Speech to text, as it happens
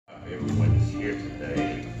everyone is here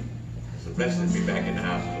today. It's a blessing to be back in the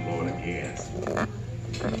house of the Lord again.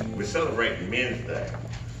 We're celebrating Men's Day.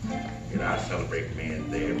 You know, I celebrate Men's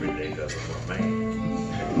Day every day because I'm a man.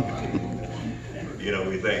 You know,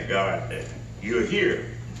 we thank God that you're here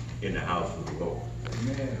in the house of the Lord.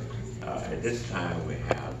 At this time, we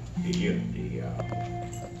have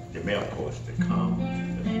the male course to come,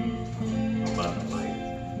 the Mother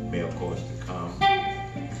Light male course to come.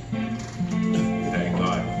 We thank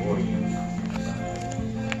God for you.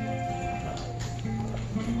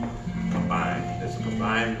 There's a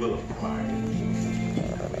combined will of the choir.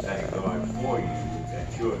 We thank God for you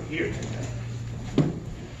that you're here today.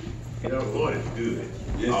 You know, the Lord is good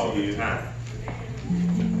all the time.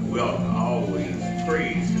 We ought to always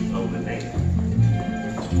praise His holy name,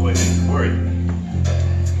 for it is worthy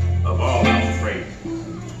of all our praise.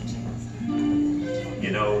 You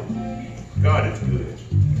know, God is good.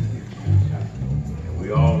 And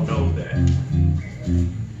we all know that.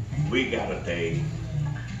 We got a day.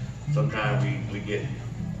 Sometimes we get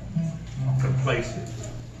complacent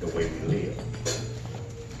the way we live.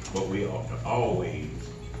 But we ought to always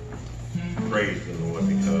praise the Lord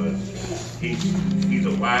because He's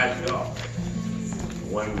a wise God.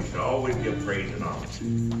 One we should always give praise and honor.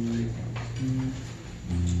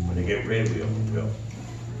 When they get ready, we'll.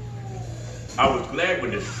 I was glad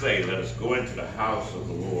when they say, let us go into the house of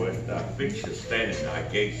the Lord, thy fixture standing in thy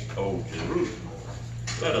gates, O Jerusalem.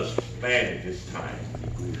 Let us stand at this time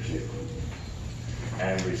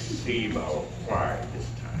and receive our choir at this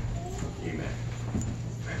time. Amen.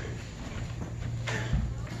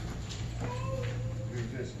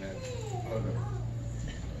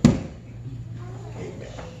 Amen.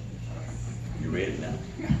 You ready now?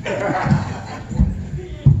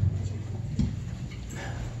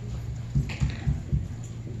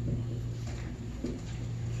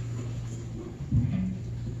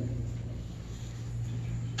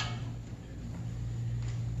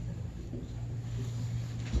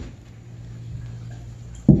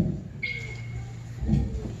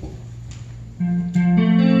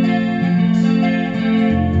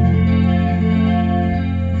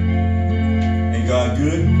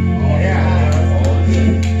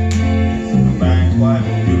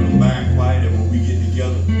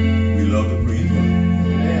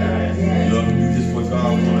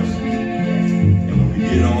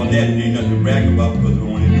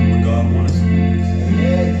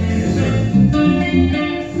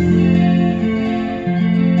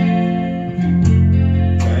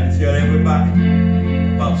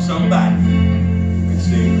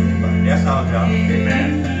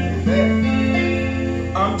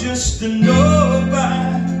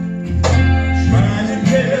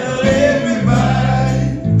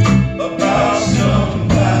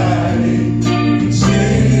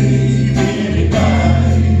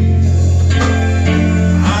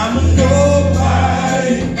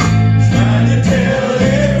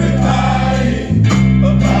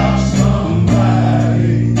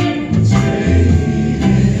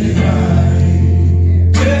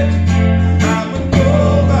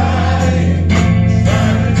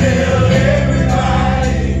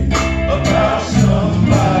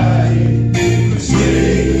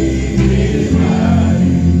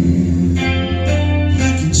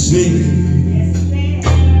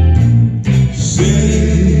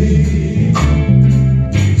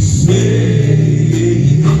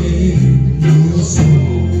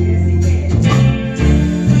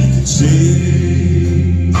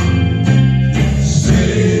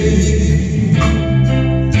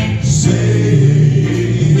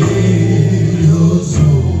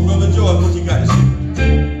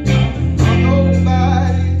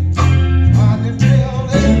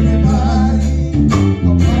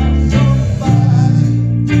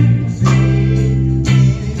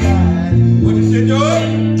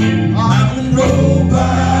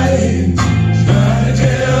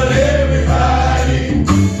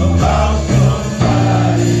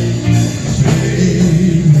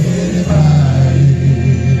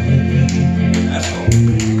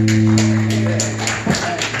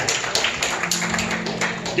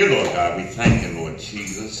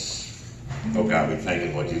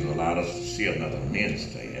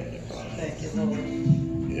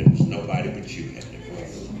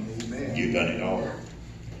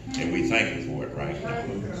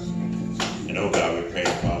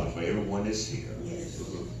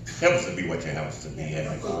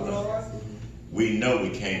 We know we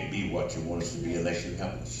can't be what you want us to be unless you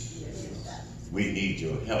help us. We need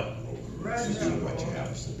your help, Lord, to be what you have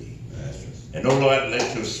us to be. And oh Lord,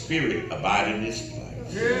 let your spirit abide in this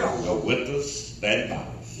place. Go with us, stand by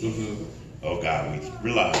us. Oh God, we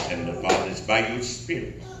realize, Heavenly Father, it's by your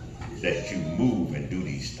spirit that you move and do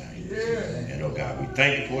these things. And oh God, we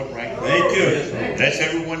thank you for it right now. Thank you. Bless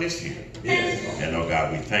everyone that's here. And oh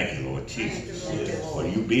God, we thank you, Lord Jesus, for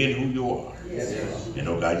you being who you are. And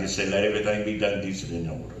oh God, you say let everything be done decent and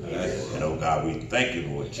in order. And oh God, we thank you,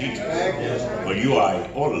 Lord Jesus, for you are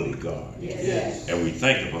an orderly God. And we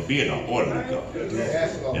thank you for being an orderly God.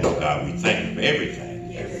 And oh God, we thank you for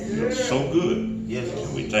everything. You're so good.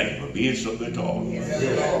 And we thank you for being so good to all of us.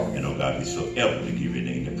 And oh God, we so ever to give your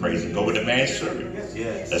name the praise and go with the man's servant.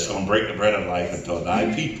 That's going to break the bread of life unto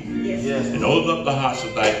thy people. And open up the hearts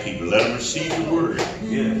of thy people. Let them receive the word.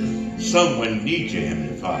 Someone needs you,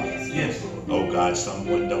 Heavenly Father. Oh God,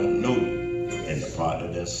 someone don't know you and the part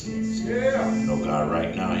of their sins. And oh God,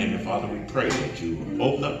 right now, Heavenly Father, we pray that you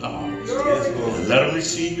open up the hearts and let them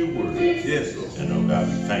receive your word. And oh God,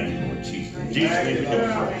 we thank you, Lord Jesus. In Jesus' name we do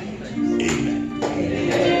pray. Amen.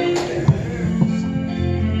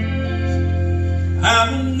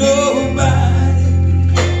 I'm nobody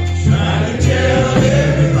trying to tell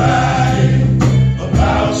everybody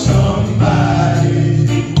about somebody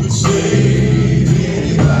who could save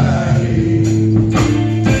anybody.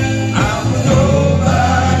 I'm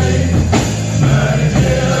nobody trying to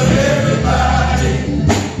tell everybody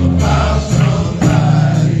about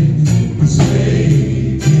somebody who could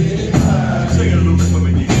save anybody. Sing it a little bit for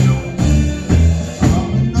me, you know.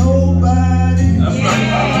 I'm nobody. That's right.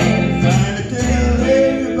 Trying to tell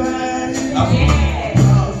everybody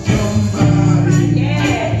about somebody.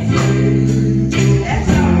 That's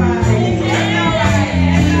all right.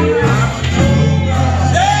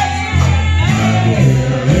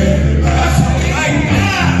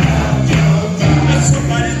 That's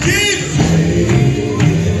somebody, Jesus.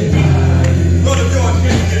 Brother George,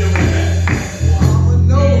 can you get over that? I'm a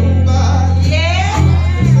nobody.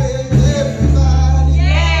 Trying to tell everybody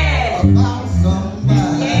about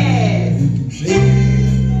somebody who can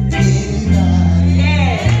save anybody.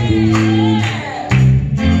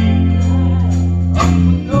 I'm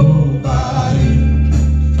a nobody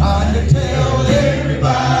trying to tell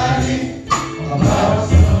everybody about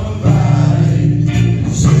somebody who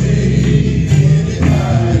can save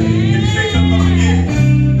anybody. Can you say something again?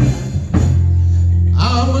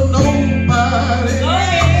 I'm a nobody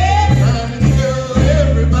trying to tell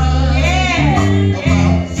everybody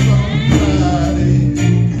about somebody who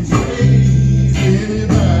can save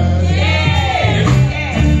anybody.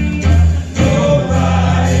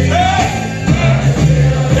 Nobody trying to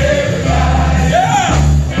tell everybody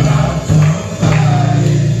about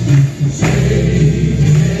somebody who can save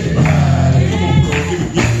anybody.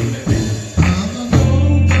 I'm a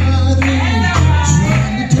nobody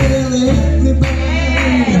trying to tell everybody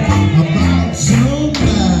about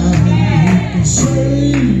somebody who can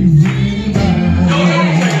save anybody.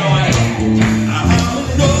 I'm a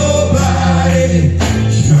nobody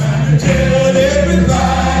trying to tell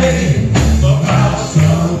everybody about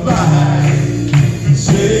somebody who can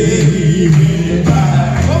save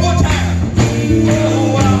anybody. One more time.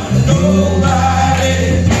 Oh, I'm a nobody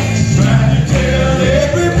trying to tell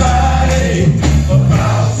everybody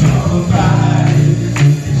about somebody who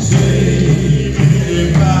can save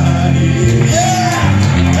anybody. Yeah!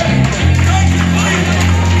 Thank you, Jesus.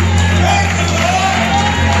 Thank you, Lord.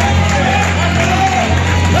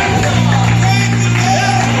 Thank you, Lord.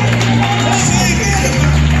 Save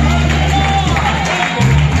anybody.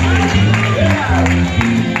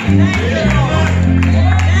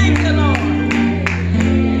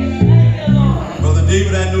 Brother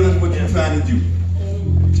David, I know that's what you're trying to do.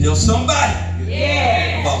 Tell somebody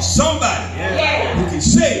about somebody who can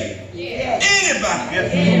save anybody.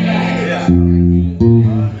 Amen.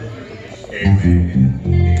 Amen.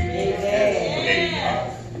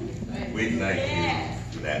 We thank you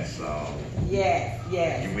for that song.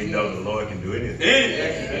 And we know the Lord can do anything.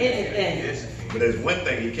 Anything. But there's one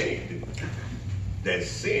thing he can't do. That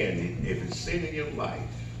sin, if it's sin in your life,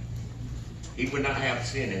 he would not have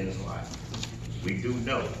sin in his life. We do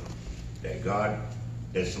know that God,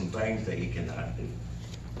 there's some things that he cannot do.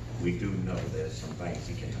 We do know there's some things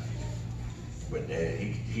he cannot do. But that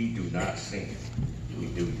he do not sin. We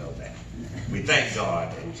do know that. We thank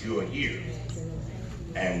God that you are here.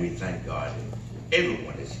 And we thank God that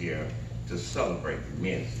everyone is here to celebrate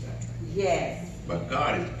Men's Day. But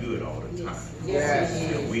God is good all the time.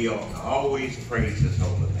 And we always praise his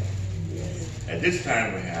holy name. At this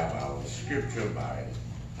time we have our scripture by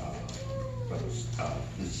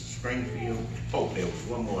Mrs. Springfield. Oh, there was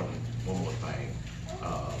one more thing.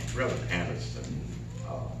 Reverend Anderson,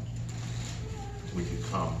 would you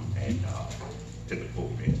come and to the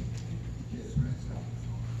pulpit?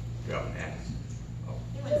 Reverend Anderson.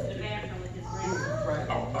 He went to the bathroom with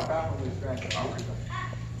his grandma.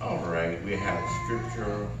 All right. have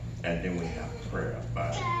scripture, and then we have prayer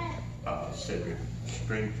by Cedric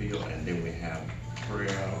Springfield, and then we have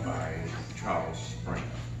prayer by Charles Spring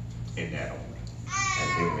in that order. And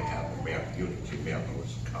then we have the unity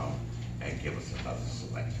members come and give us another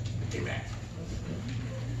selection. Amen.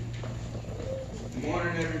 Good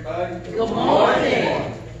morning, everybody. Good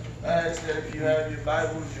morning. I ask that if you have your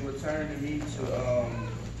Bibles, you would turn to me to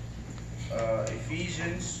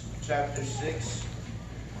Ephesians chapter 6,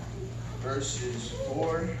 verses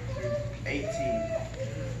 4 through 18.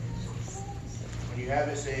 When you have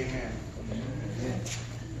it, say amen.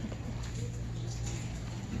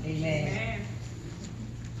 Amen.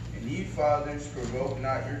 And ye fathers, provoke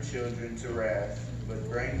not your children to wrath, but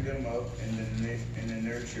bring them up in the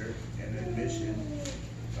nurture and admission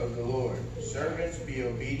of the Lord. Servants, be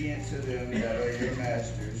obedient to them that are your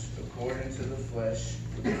masters, according to the flesh,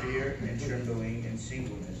 with fear and trembling and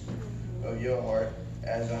singleness of your heart,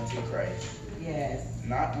 as unto Christ. Yes.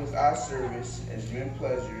 Not with eye service as men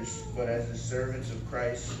pleasures, but as the servants of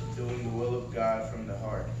Christ, doing the will of God from the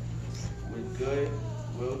heart, with good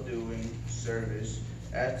will-doing service,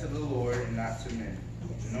 as to the Lord and not to men,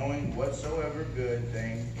 knowing whatsoever good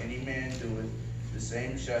thing any man doeth, the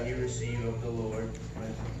same shall he receive of the Lord,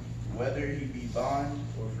 whether he be bond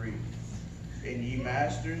or free. And ye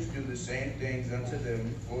masters, do the same things unto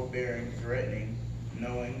them, forbearing, threatening,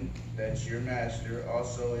 knowing that your master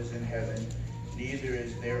also is in heaven, neither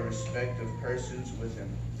is there respect of persons with him.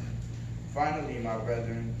 Finally, my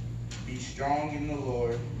brethren, be strong in the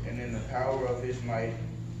Lord and in the power of his might.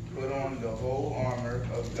 Put on the whole armor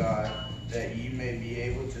of God, that ye may be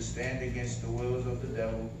able to stand against the wills of the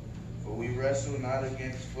devil. For we wrestle not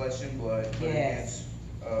against flesh and blood, but against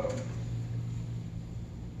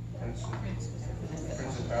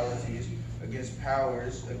principalities, against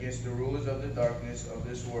powers, against the rulers of the darkness of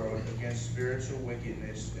this world, against spiritual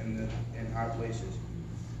wickedness in high places.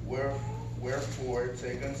 Wherefore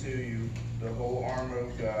take unto you the whole armor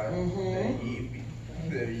of God,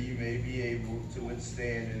 that ye may be able to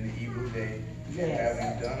withstand in the evil day, and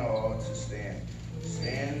having done all, to stand.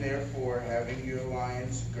 Stand therefore, having your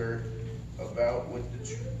loins girt about with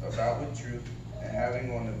truth, and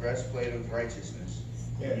having on the breastplate of righteousness,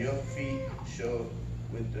 and your feet shod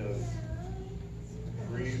with the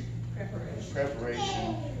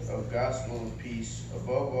preparation of gospel of peace.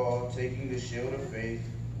 Above all, taking the shield of faith,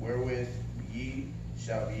 wherewith ye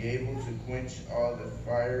shall be able to quench all the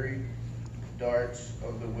fiery darts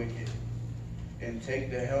of the wicked, and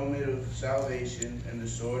take the helmet of salvation and the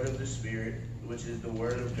sword of the Spirit, which is the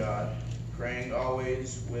word of God, praying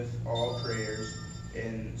always with all prayers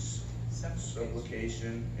and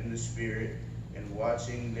supplication in the Spirit, and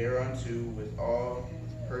watching thereunto with all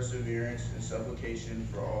perseverance and supplication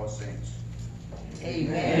for all saints.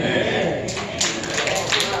 Amen.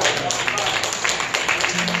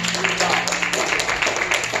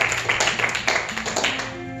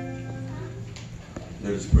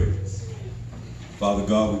 Let us pray. Father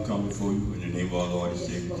God, we come before you in the name of our Lord and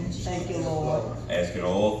Savior Jesus. Thank you, Lord. Asking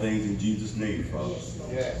all things in Jesus' name, Father.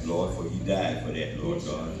 Yes. Lord, for he died for that, Lord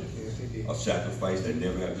God. A sacrifice that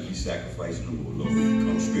never have to be sacrificed no more. Lord, we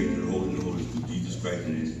come straight to the Holy of Holies through Jesus Christ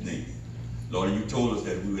in his name. Lord, and you told us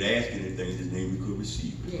that if we would ask anything in his name, we could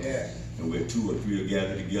receive it. Yes. And where two or three are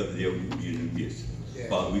gathered together, there we will be in the midst. Yes.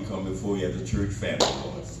 Father, we come before you as a church family,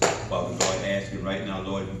 Lord. Father God, asking right now,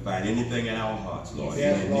 Lord, if you find anything in our hearts, Lord,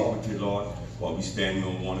 any iniquity, Lord, while we standing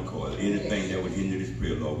on one accord, anything that would hinder this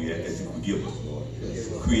prayer, Lord, we ask that you forgive us, Lord.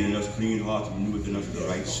 Creating us clean hearts and renew within us the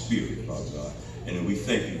right spirit, Father God. And then we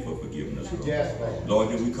thank you for forgiving us, Lord. Yes, Lord,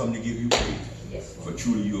 then we come to give you praise. For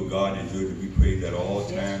truly you are God and deserve to be praised at all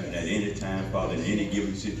times and at any time, Father, in any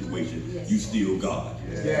given situation, you still God.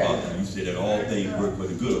 Yes. Father, you said that all things work for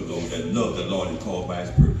the good of those that love the Lord and called by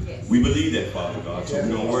his purpose. We believe that, Father God, so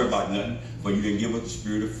we don't worry about nothing, but you didn't give us the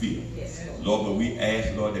spirit of fear. Lord, but we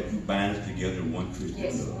ask, Lord, that you bind us together in one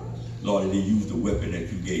Christian love. Lord, and then use the weapon that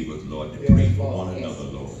you gave us, Lord, to pray for one another,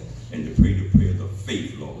 Lord, and to pray the prayers of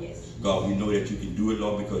faith, Lord. God, we know that you can do it,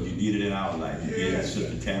 Lord, because you did it in our life. You did it in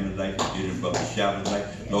Sister Tammy's life. You did it in Brother Shouter's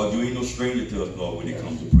life. Lord, you ain't no stranger to us, Lord, when it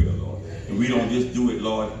comes to prayer, Lord. And we don't just do it,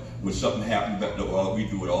 Lord, when something happens, but Lord, we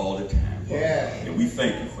do it all the time, Lord. And we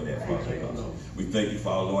thank you for that, Father God. We thank you for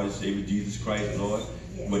our Lord and Savior Jesus Christ, Lord.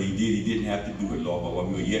 What he did, he didn't have to do it, Lord, but while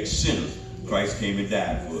we were yet sinners, Christ came and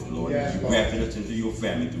died for us, Lord. And you grafted us into your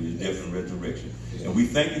family through his death and resurrection. And we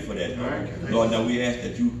thank you for that, Lord. Lord, now we ask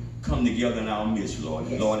that you come together in our midst, Lord.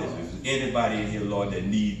 Lord, if there's anybody in here, Lord, that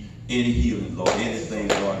need any healing, Lord, anything,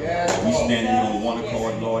 Lord, we standing on one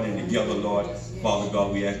accord, Lord, and together, Lord, Father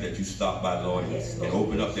God, we ask that you stop by, Lord, and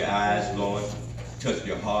open up their eyes, Lord, touch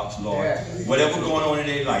their hearts, Lord. Whatever going on in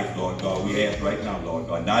their life, Lord God, we ask right now, Lord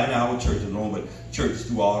God, not in our church alone, but churches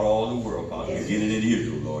throughout all the world, Father, beginning in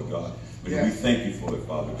Israel, Lord God. But we thank you for it,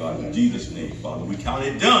 Father God. In Jesus' name, Father, we count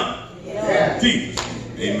it done. In Jesus'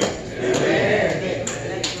 name, amen. Amen.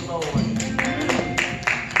 Thank you, Lord.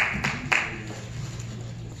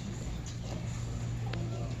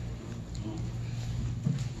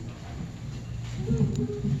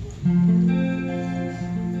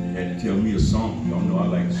 You had to tell me a song. Y'all know I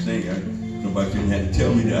like to sing. Nobody shouldn't have to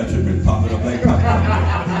tell me that. I should have been popping up like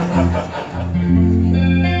popcorn.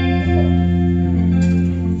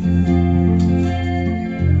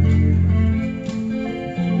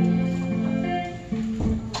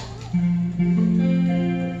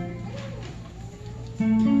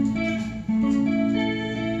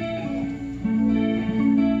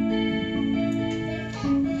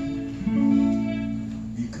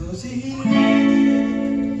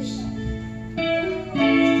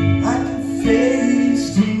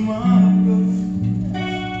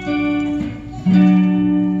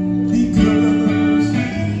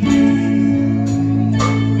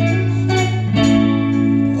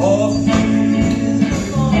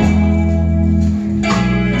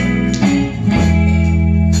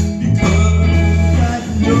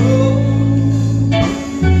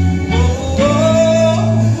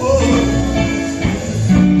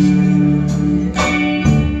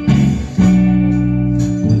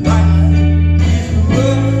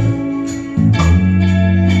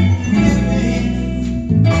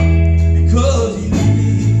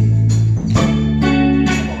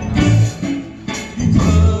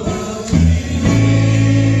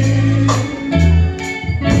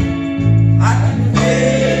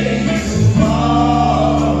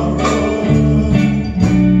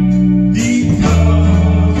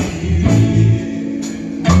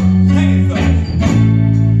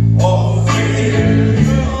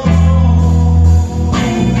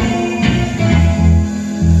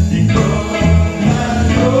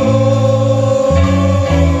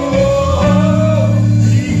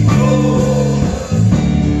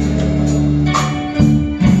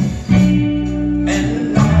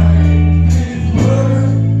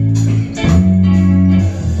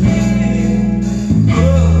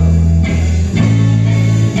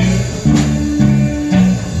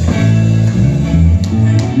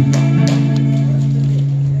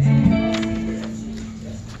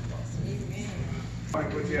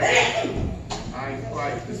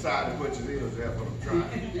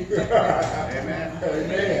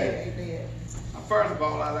 First of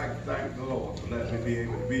all, I'd like to thank the Lord for letting me be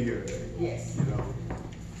able to be here today. Yes. You know,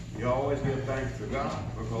 you always give thanks to God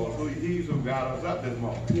because He's who got us up this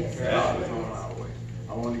morning. Yes. God is on our way.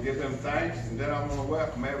 I want to give them thanks, and then I want to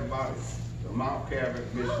welcome everybody to Mount Calvary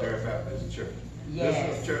Missionary Baptist Church. Yes.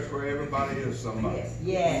 This is a church where everybody is somebody. Yes.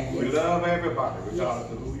 Yes. We love everybody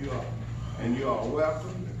regardless of who you are. And you are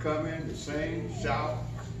welcome to come in, to sing, shout,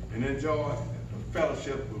 and enjoy the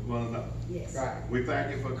fellowship with one another. Yes. Right. We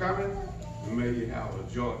thank you for coming, and may you have a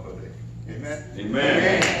joyful day. Amen?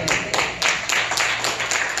 Amen.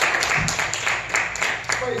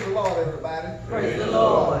 Praise the Lord, everybody. Praise the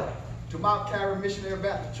Lord. To Mount Calvary Missionary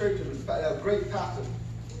Baptist Church, and the great pastor,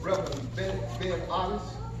 Reverend Ben Artis,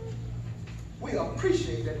 we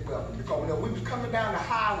appreciate that welcome because when we was coming down the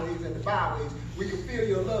highways and the byways, we could feel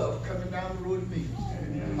your love coming down the road to meet us.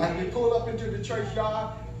 As we pulled up into the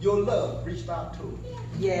churchyard, your love reached out to us.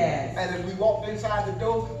 Yes. And as we walked inside the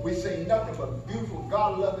door, we see nothing but beautiful,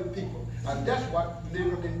 God-loving people. And that's what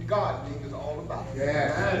living in God is all about.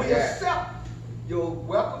 Yeah. We accept your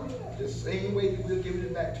welcome the same way that we're giving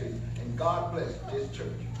it back to you. And God bless this church.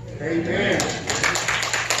 Amen.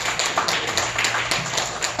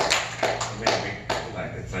 I'd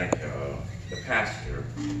like to thank the pastor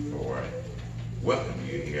for welcoming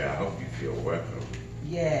you here. I hope you feel welcome.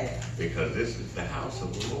 Yes. Because this is the house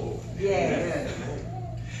of the Lord. Yes.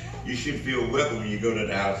 You should feel welcome when you go to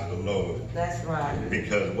the house of the Lord. That's right.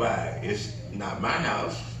 Because why? It's not my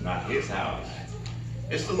house, not his house.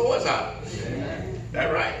 It's the Lord's house. Amen.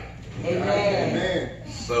 That right? Amen. Amen.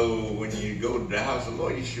 So when you go to the house of the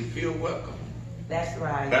Lord, you should feel welcome. That's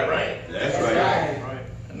right. That right? That's That's right. right.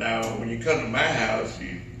 Now, when you come to my house,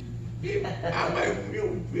 you're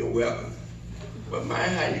welcome. But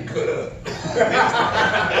mind how you cut up.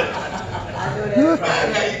 I know that's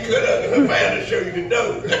Mind how right. you cut up, and I'm to show you the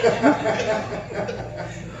dough.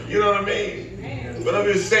 You know what I mean? But I'm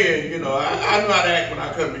just saying, you know, I know how to act when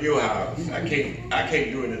I come to your house. I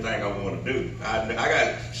can't do anything I want to do. I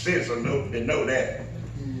got sense to know that.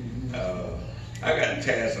 I got the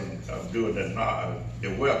task of doing the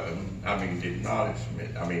welcome.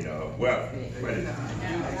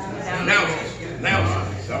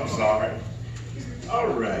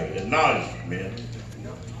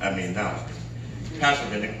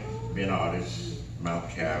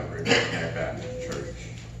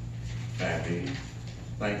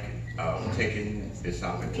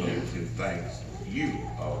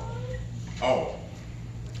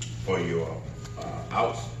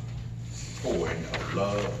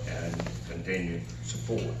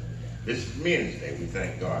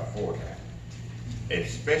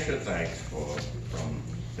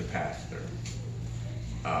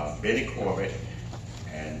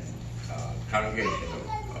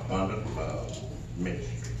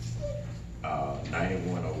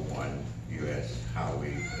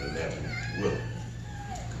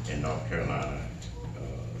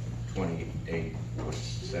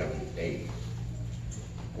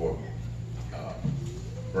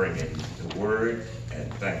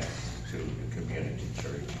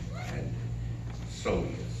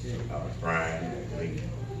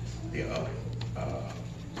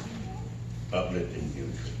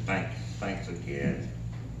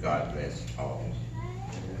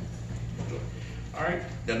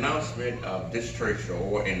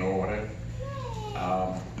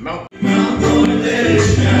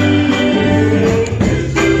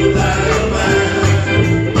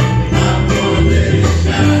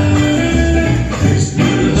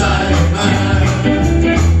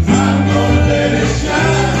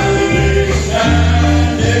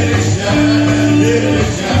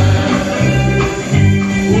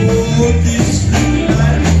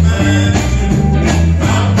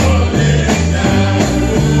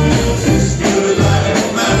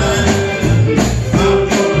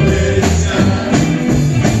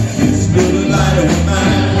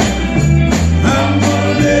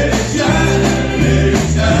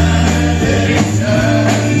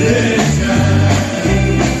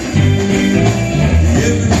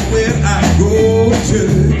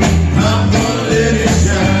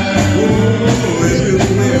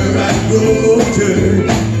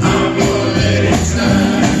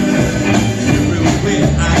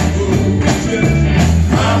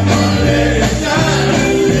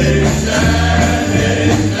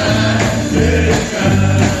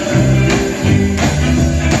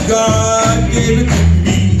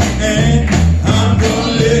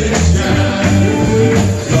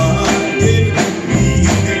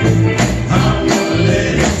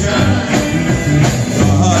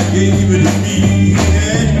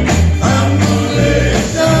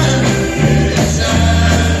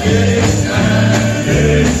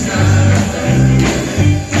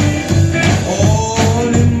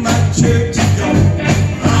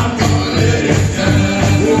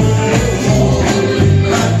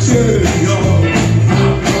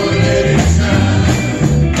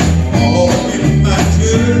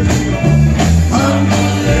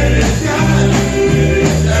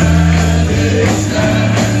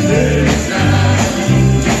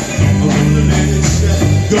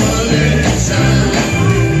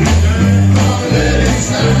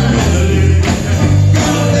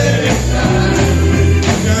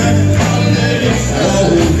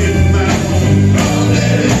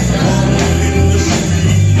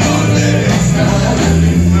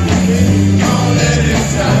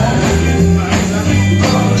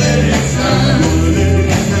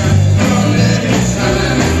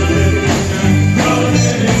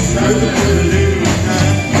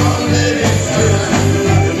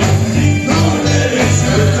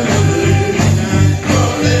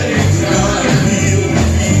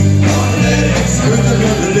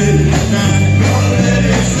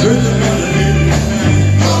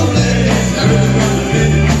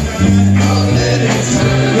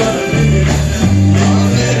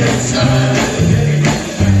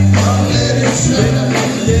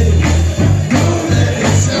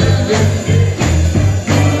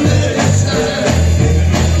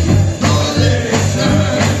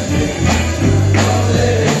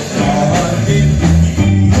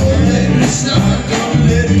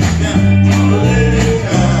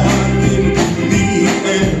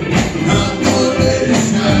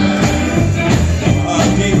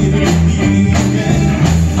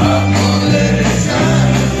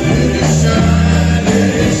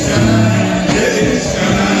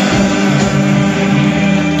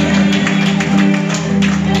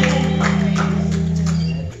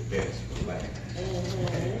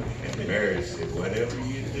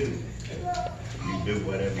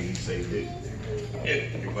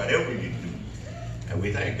 Whatever you do. And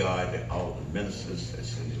we thank God that all the ministers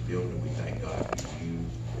that's in the building, we thank God for you.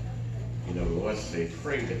 You know, the Lord said,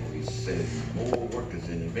 pray that we send more workers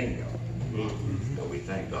in the vineyard. So we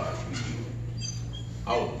thank God for you.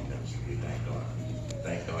 All of you, we thank God.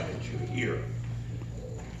 Thank God that you're here.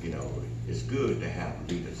 You know, it's good to have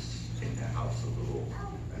leaders in the house of the Lord.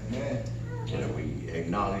 Amen. You know, we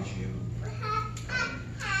acknowledge you.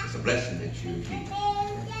 It's a blessing that you're here.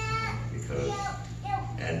 Because,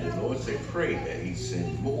 and the Lord said, pray that he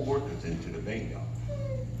sends more workers into the vineyard.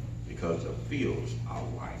 Because the fields are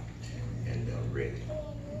white and they're ready.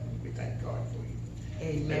 We thank God for you.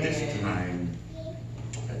 Amen.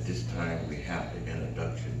 At this time, we have the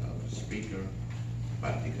introduction of the speaker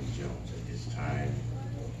by Deacon Jones. At this time,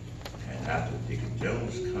 and after Deacon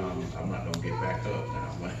Jones comes, I'm not gonna get back up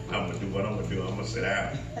now. I'm gonna do what I'm gonna do. I'm gonna sit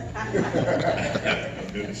down. I'm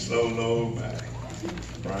gonna do the solo by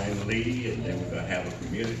Brian Lee, and then we're gonna have a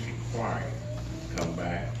community choir come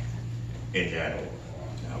back in that order.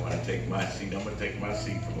 Now, when I take my seat, I'm gonna take my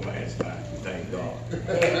seat for the last time. Thank God.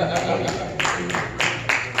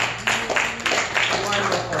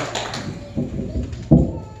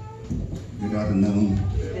 Good afternoon.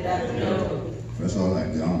 Good afternoon. First of all, I'd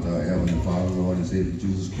like to honor our Heavenly Father, Lord and Savior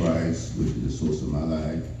Jesus Christ, which is the source of my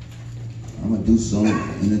life. I'm going to do some,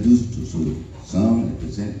 introduce to some and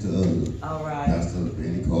present to others. All right. Pastor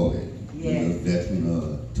Bennie Corbett. Yes. He's a veteran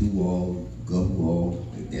of 2 wars, Gulf War,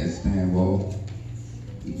 Afghanistan War.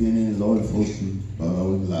 He's been in law enforcement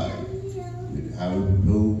all his life with the Highway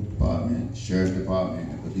Patrol Department, Sheriff's Department,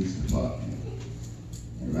 and Police Department.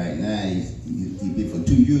 And right now, he's been for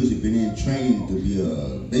 2 years, he's been in training to be a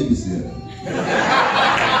babysitter.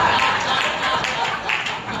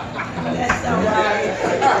 That's all right.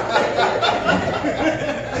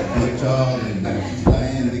 Good Charles and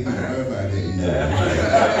Diane, they can verify that, you know.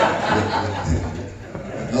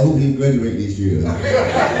 I hope he graduate this year.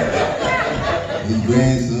 His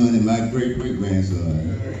grandson and my great-great-grandson.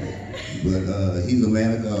 But he's a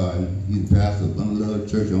man of God. He's a pastor of Unloved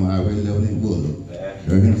Church on Highway 11 in Willard.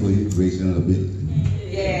 Serve him for his grace and ability.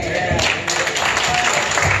 Yeah.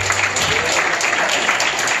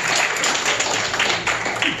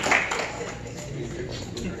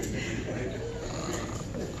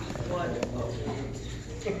 Wonderful.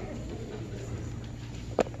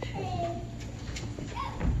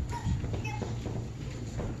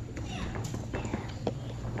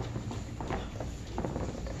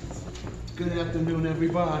 Good afternoon,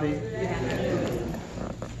 everybody.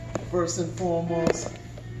 First and foremost,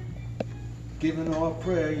 giving all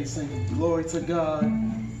prayer, you sing glory to God,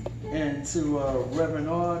 and to Reverend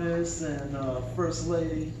Artis and First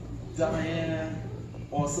Lady Diane,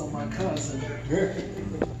 also my cousin.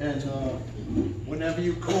 And whenever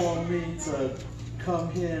you call me to come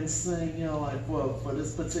here and sing, you know, like for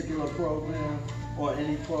this particular program or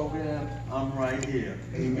any program, I'm right here.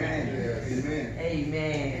 Amen. Amen.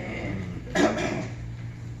 Amen.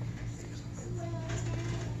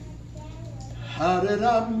 How did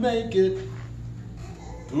I make it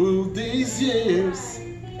through these years?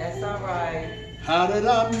 That's all right. How did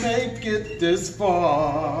I make it this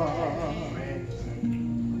far?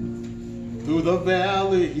 Through the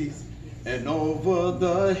valleys and over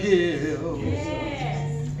the hills.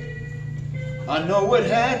 Yes. I know it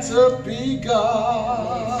had to be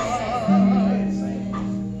God.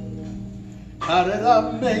 How did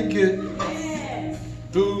I make it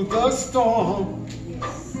through the storm?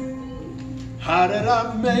 How did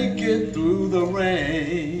I make it through the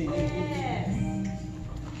rain?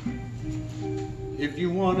 If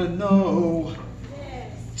you want to know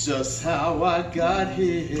just how I got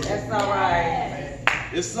here, That's all right.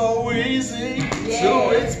 it's so easy Yes.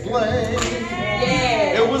 to explain.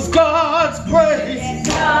 Yes. It was God's grace.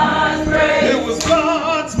 God's grace. It was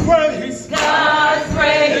God's grace. God's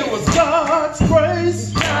grace. It was God's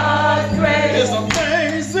grace. God's grace. It's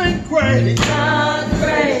amazing grace. God's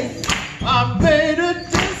grace. I made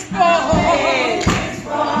it this far. Made this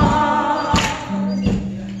far.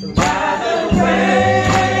 By the grace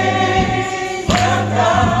of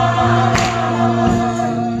God.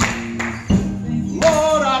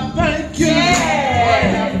 Lord, I thank you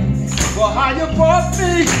for how you brought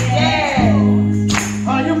me. Yes.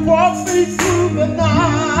 How you brought me through the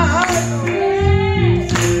night.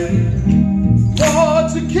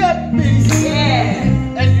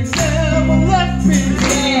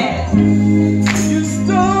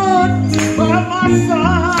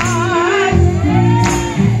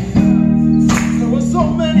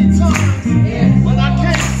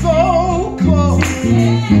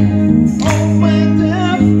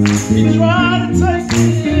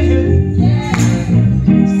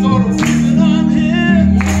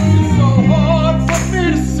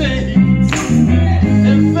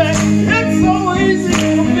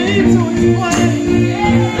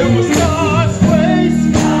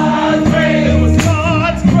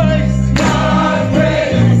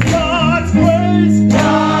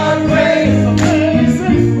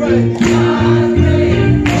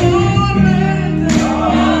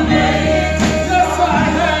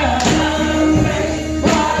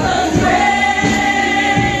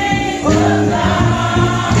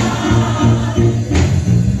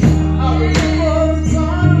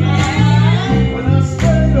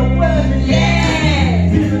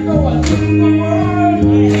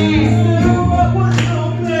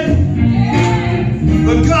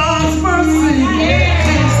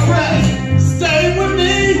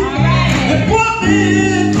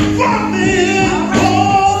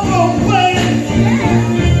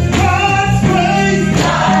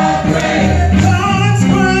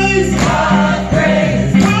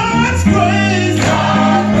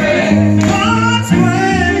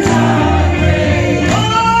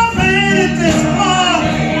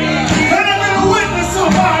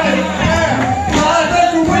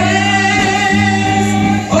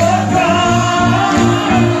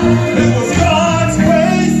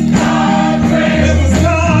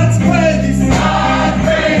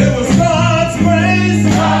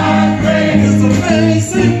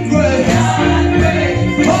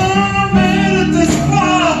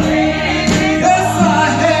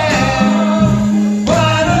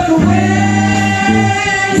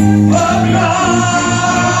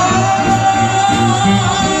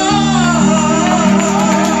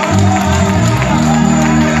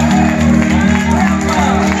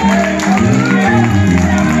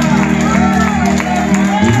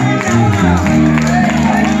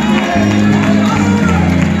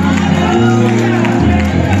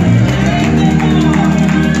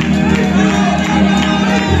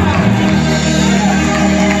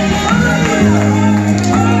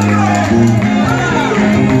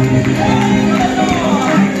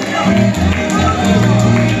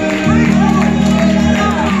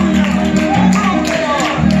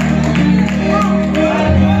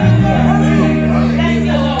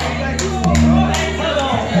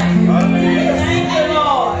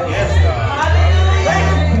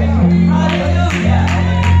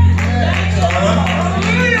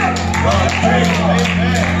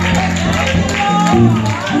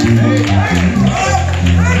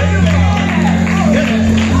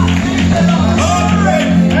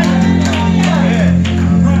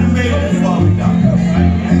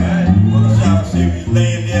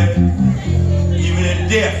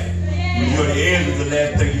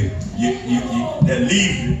 That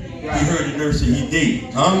leaves you. You heard the nurse say he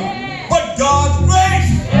did. Huh? But God's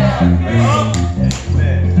grace. Huh?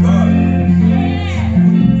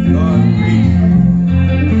 God's grace.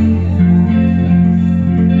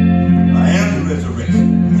 I am the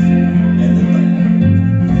resurrection and the life.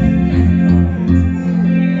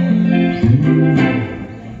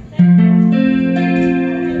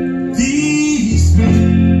 These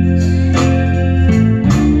things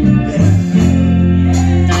that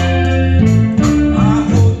I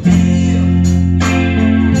hold dear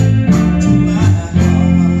to my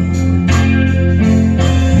heart.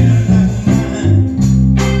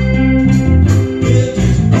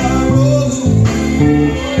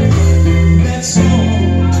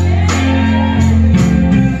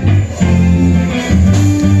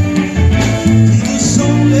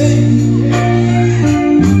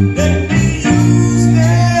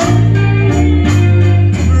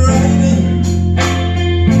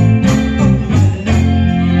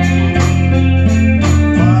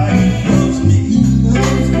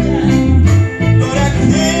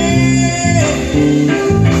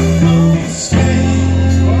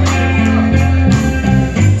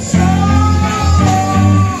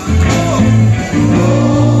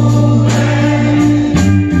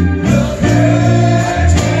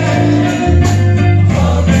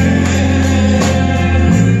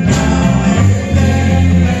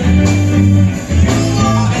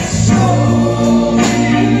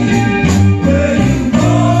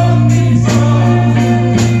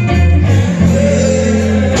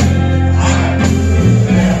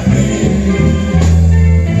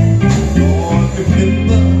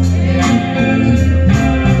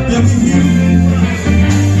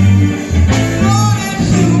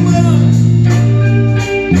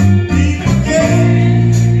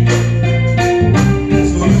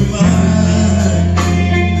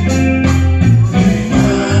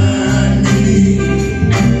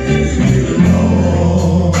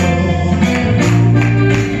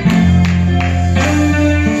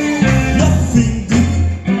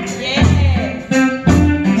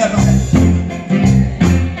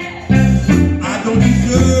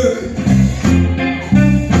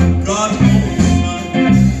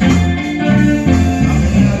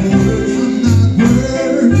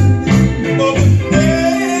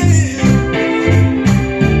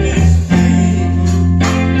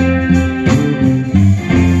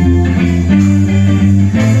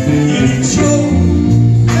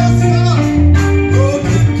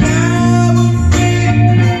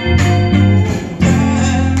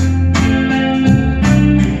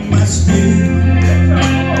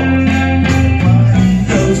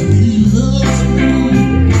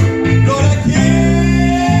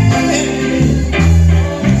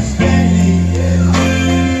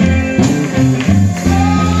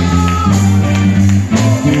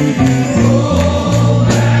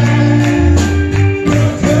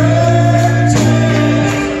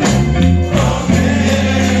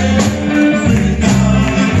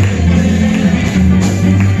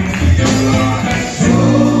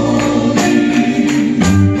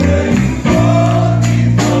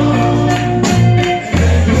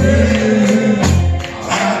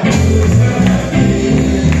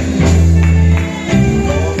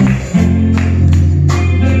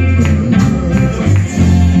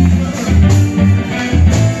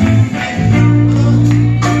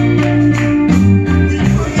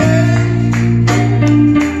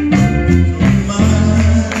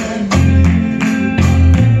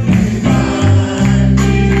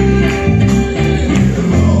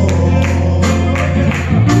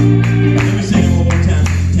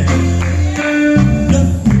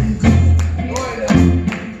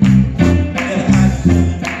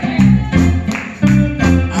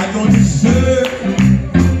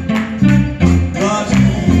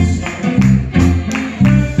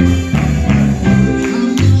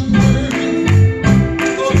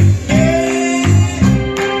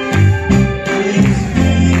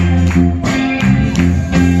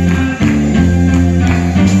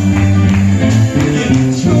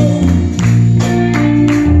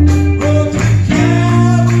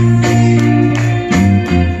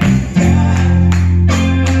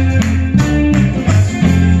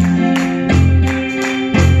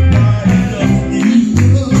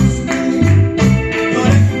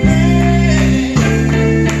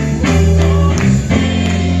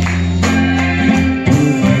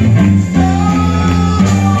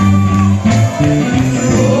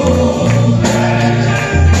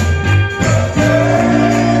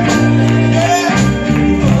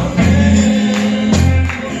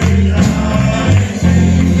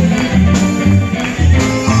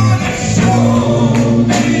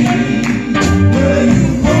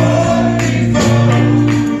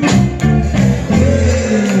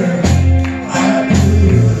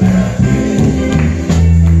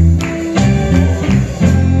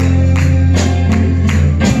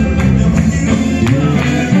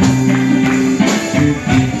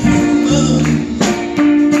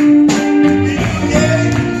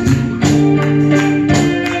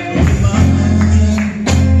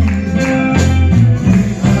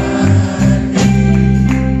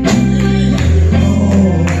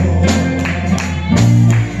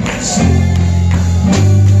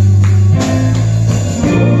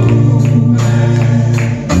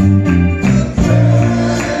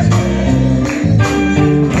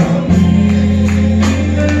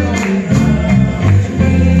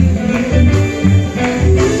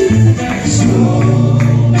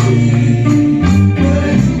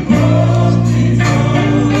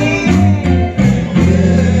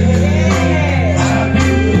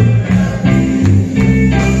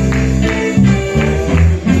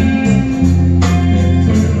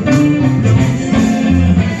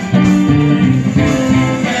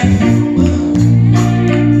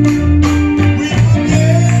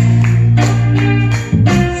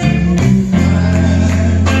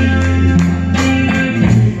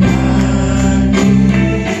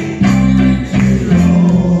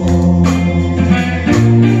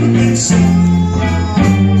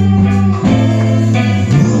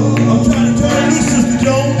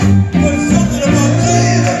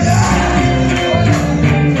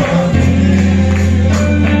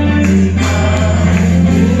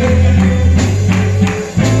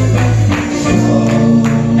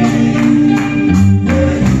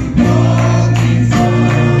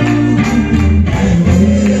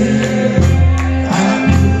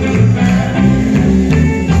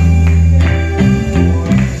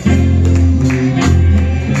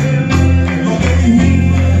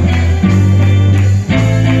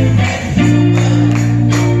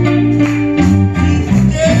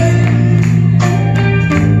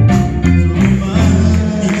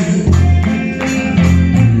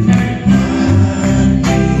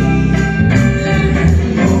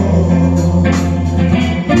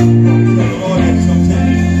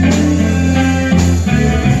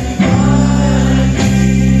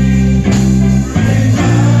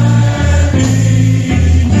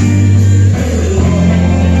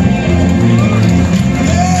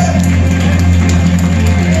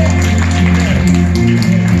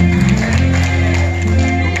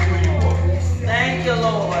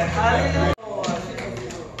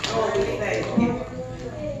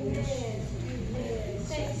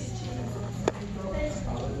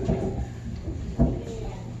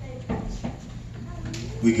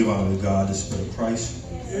 We give honor to God, the Spirit of Christ,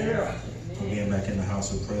 for being back in the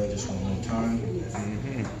house of prayer just one more time.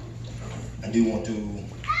 I do want to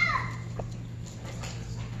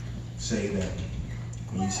say that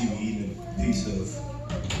when you see me eating a piece of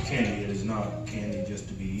candy, it is not candy just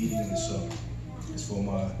to be eating. It's for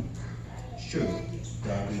my sugar,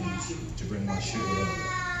 diabetes, to bring my sugar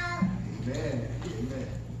up. Amen. Amen.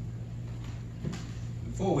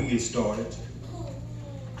 Before we get started,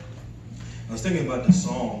 I was thinking about the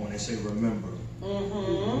song when they say remember.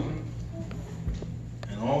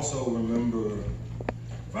 And also remember,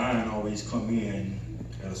 Vine always come in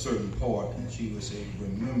at a certain part and she would say,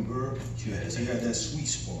 remember, she had that sweet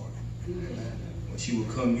spot. When she would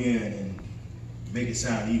come in and make it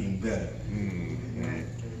sound even better. Amen.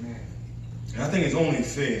 And I think it's only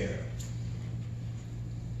fair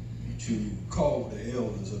to call the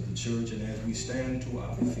elders of the church, and as we stand to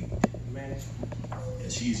our feet,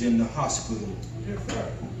 and she's in the hospital,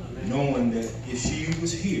 knowing that if she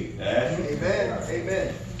was here,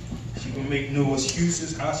 Amen. she would make no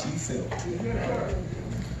excuses how she felt.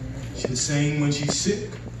 She'll sing when she's sick,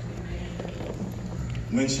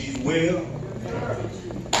 when she's well,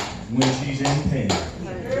 when she's in pain.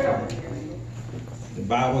 The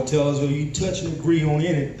Bible tells her you touch and agree on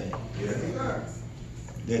anything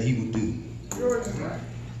that he would do.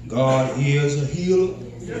 God is a healer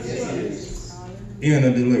and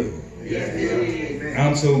a deliverer.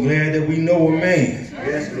 I'm so glad that we know a man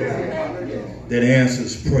that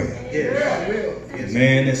answers prayer. A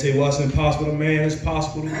man that says what's impossible to man is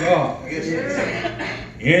possible to God.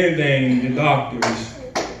 Anything the doctors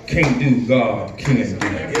can't do, God can do.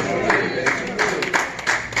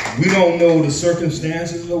 We don't know the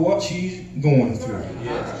circumstances of what she's going through.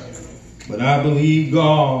 But I believe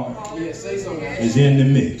God is in the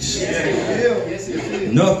mix.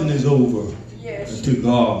 Nothing is over until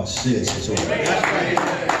God says it's over.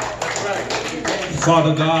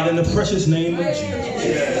 Father God, in the precious name of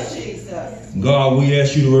Jesus, God, we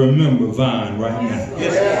ask you to remember Vine right now.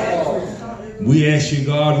 We ask you,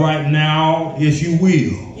 God, right now, if you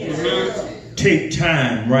will, take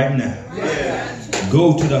time right now.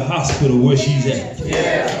 Go to the hospital where she's at.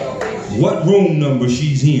 What room number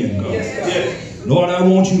she's in, God. Lord, I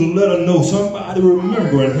want you to let her know somebody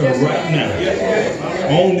remembering her right now.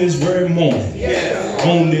 On this very morning.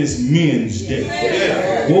 On this Men's Day.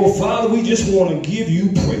 Oh, Father, we just want to give you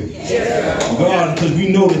praise. God, because we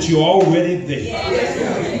know that you're already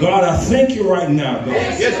there. God, I thank you right now,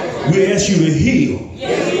 God. We ask you to heal,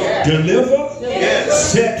 deliver,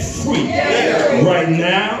 set free right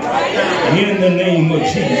now in the name of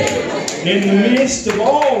Jesus. In the midst of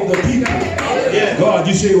all the people, God,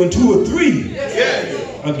 you say when 2 or 3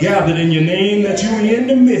 are gathered in your name, that you're in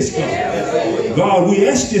the midst, God. God, we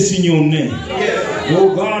ask this in your name.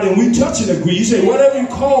 Oh, God, and we touch and agree. You say, whatever you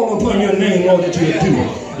call upon your name, Lord, that you'll do.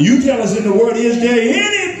 You tell us in the word, is there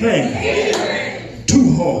anything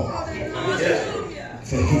too hard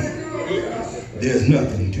for him? There's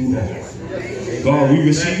nothing too hard. God, we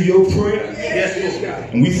receive your prayer.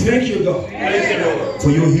 And we thank you, God, for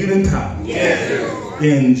your healing power.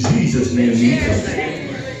 In Jesus' name we pray.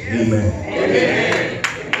 Amen.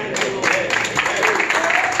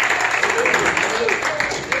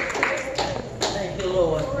 Thank you,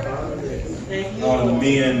 Lord. Thank you, A lot of Lord.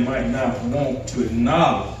 men might not want to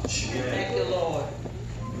acknowledge, Thank you, Lord.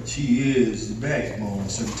 but she is the backbone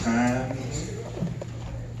sometimes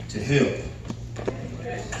to help.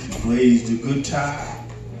 She plays the good tie.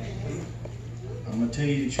 I'm going to tell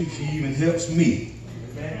you the truth, she even helps me.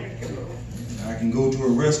 I can go to a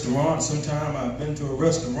restaurant. Sometime I've been to a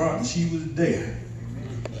restaurant and she was there.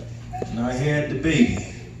 And I had the baby.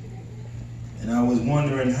 And I was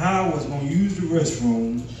wondering how I was going to use the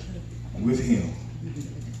restroom with him.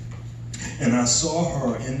 And I saw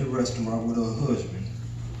her in the restaurant with her husband.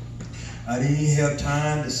 I didn't even have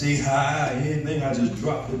time to say hi or anything. I just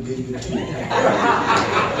dropped the baby to her.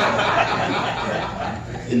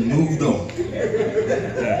 And moved on.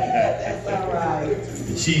 That's all right.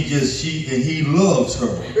 And he loves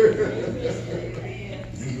her.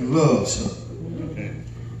 He loves her.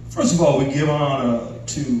 First of all, we give honor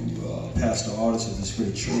to Pastor Artis of this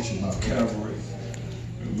great church in Mount Calvary.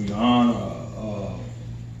 And we honor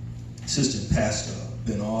Assistant Pastor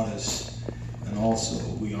Ben Artis. And also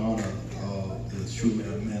we honor the true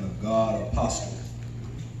man of God, Apostle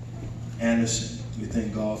Anderson. We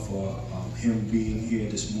thank God for him being here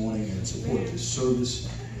this morning and support this service.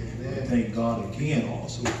 We thank God again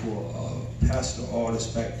also for Pastor Artis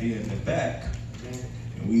back there in the back.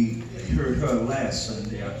 And we heard her last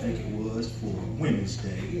Sunday, I think it was, for Women's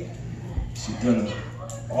Day. She's done an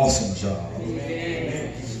awesome job.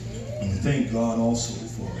 And we thank God also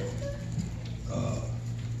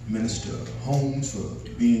Minister Holmes for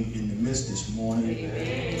being in the midst this morning.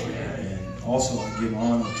 And also I give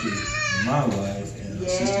honor to my wife and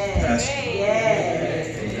assistant pastor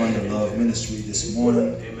from Wonder Love Ministry this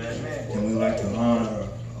morning. And we'd like to honor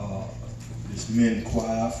this men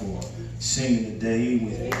choir for singing today.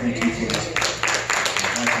 We thank you for this.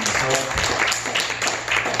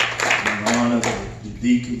 We honor the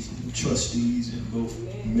deacons and the trustees, and both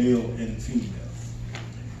male and female.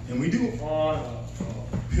 And we do honor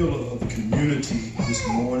a pillar of the community this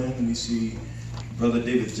morning. We see Brother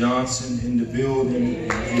David Johnson in the building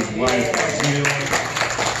and his wife Jill.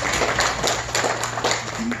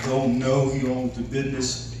 If you don't know, he owns the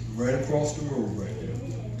business right across the road right there.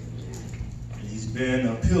 And he's been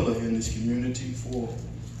a pillar in this community for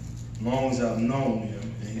as long as I've known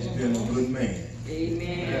him, and he's been a good man.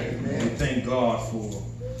 Amen. And we thank God for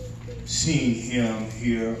seeing him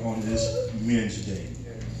here on this Men's Day.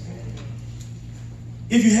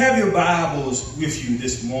 If you have your Bibles with you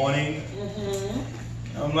this morning,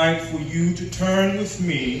 I'd like for you to turn with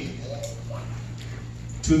me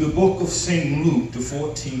to the book of St. Luke, the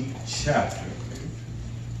 14th chapter,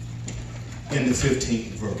 in the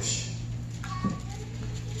 15th verse.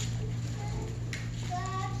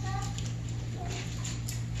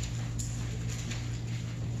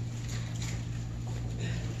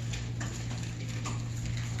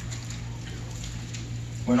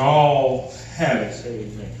 When all have it, say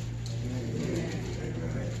amen.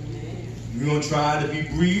 We're going to try to be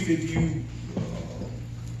brief. If you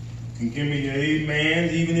can give me your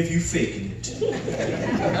amen, even if you're faking it.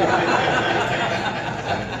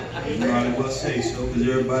 You might as well say so, because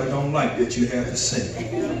everybody don't like what you have to say.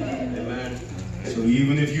 Amen. So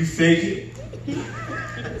even if you fake it,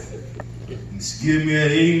 just give me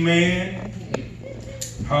an amen.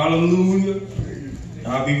 Hallelujah.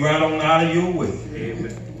 I'll be right on out of your way.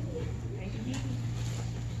 Amen.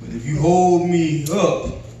 But if you hold me up,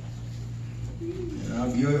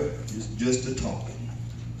 I'll be just a talking.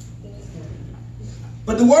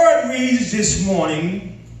 But the word reads this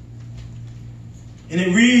morning, and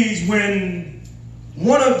it reads, when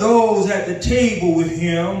one of those at the table with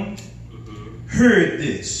him heard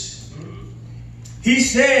this, he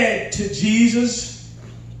said to Jesus,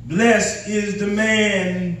 "Blessed is the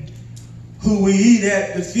man who will eat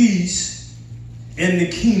at the feast in the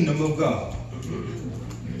kingdom of God."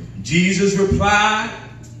 Jesus replied,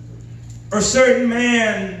 "A certain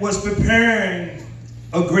man was preparing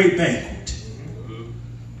a great banquet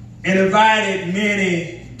and invited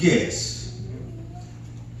many guests.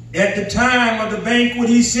 At the time of the banquet,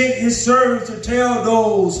 he sent his servants to tell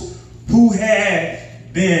those who had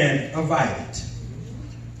been invited,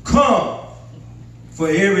 'Come, for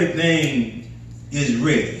everything is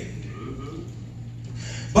ready.'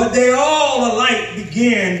 But they all alike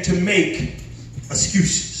began to make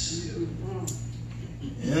excuses.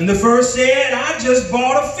 And the first said, 'I just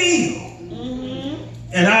bought a field,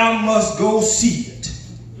 and I must go see it.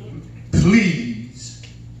 Please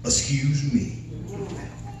excuse me.'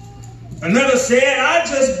 Another said, 'I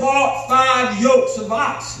just bought 5 yokes of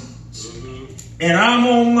oxen, and I'm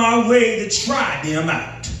on my way to try them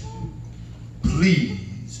out.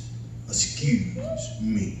 Please excuse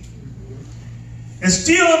me.' And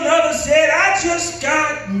still another said, 'I just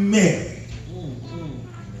got married,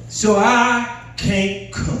 so I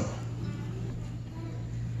can't come.'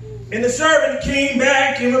 And the servant came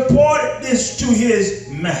back and reported this to his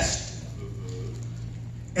master.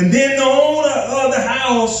 And then the owner of the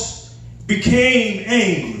house became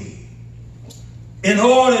angry and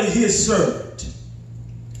ordered his servant,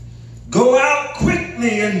 'Go out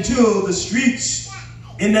quickly into the streets,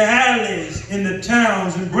 in the alleys, in the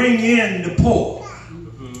towns, and bring in the poor,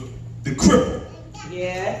 the crippled,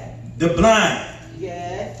 the blind,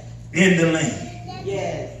 and the lame.'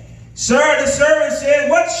 Sir, the servant said,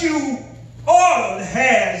 'What you ordered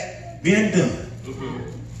has been done,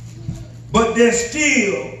 but there's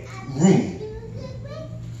still room.'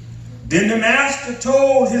 Then the master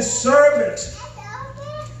told his servants,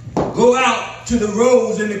 'Go out to the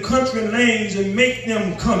roads and the country lanes and make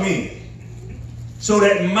them come in, so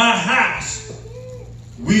that my house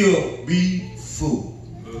will be full.'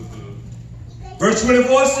 Verse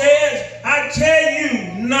 24 says, 'I tell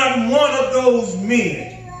you, not one of those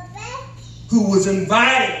men who was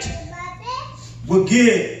invited will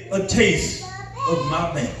get a taste of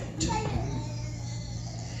my banquet.'"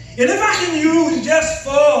 And if I can use just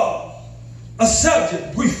for a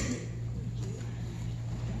subject briefly,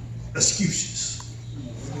 excuses.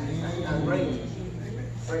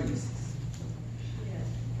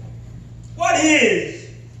 What is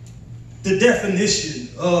the definition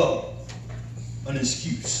of an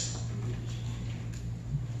excuse?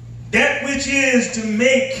 that which is to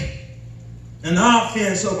make an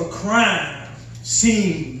offense of a crime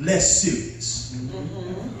seem less serious.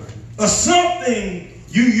 Or something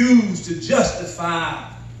you use to justify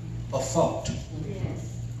a fault.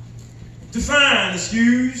 To find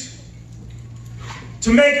excuse,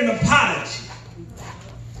 to make an apology,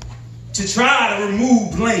 to try to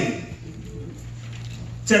remove blame,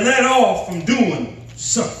 to let off from doing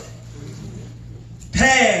something,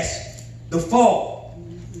 past the fault,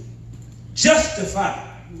 justify.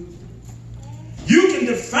 You can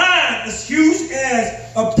define excuse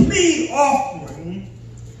as a plea offering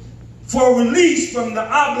for release from the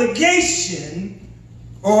obligation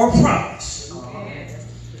or a promise.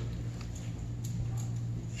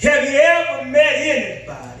 Have you ever met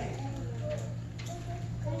anybody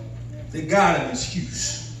that got an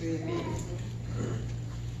excuse?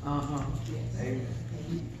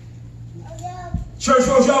 Church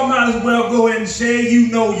folks, y'all might as well go ahead and say you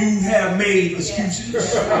know you have made excuses.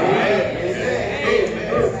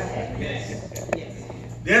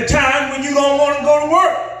 There are times when you don't want to go to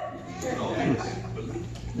work.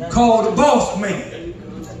 Call the boss man.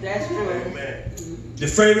 That's true. The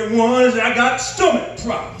favorite one is I got stomach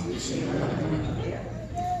problems.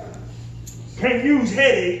 Can't use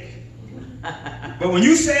headache. But when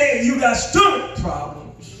you say you got stomach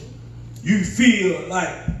problems, you feel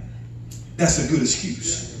like that's a good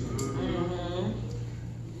excuse.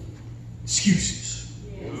 Excuses.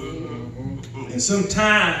 And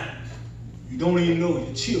sometimes you don't even know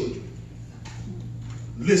your children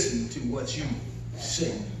listen to what you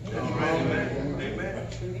say.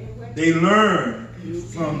 They learn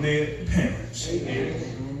from their parents.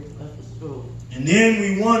 And then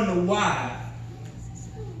we wonder why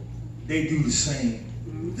they do the same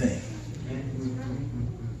thing.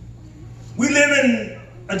 We live in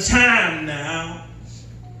a time now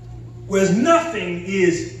where nothing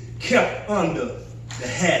is kept under the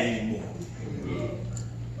hat anymore.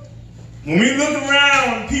 When we look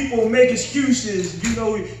around, people make excuses. You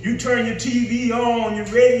know, you turn your TV on, your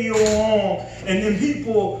radio on, and then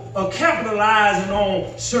people are capitalizing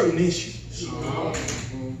on certain issues.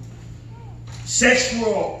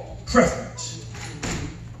 Sexual preference.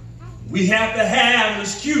 We have to have an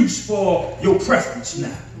excuse for your preference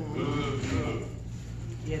now.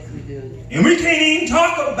 Yes, we do. And we can't even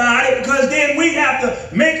talk about it because then we have to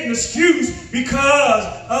make an excuse because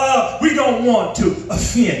we don't want to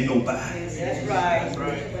offend nobody. That's right.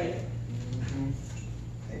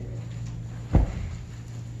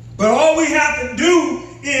 But all we have to do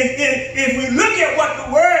is, if we look at what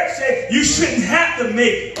the word says, you shouldn't have to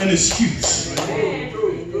make an excuse.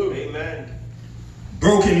 Amen.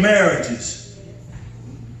 Broken marriages.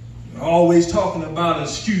 You're always talking about an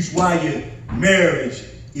excuse why your marriage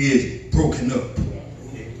is broken up.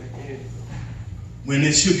 When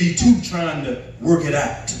it should be two trying to work it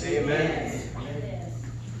out. Amen.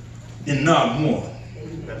 And not one.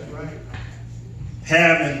 That's right.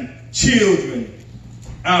 Having children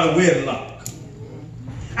out of wedlock.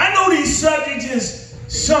 I know these subjects is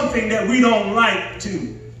something that we don't like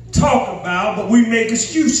to talk about, but we make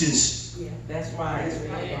excuses. That's right.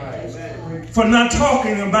 For not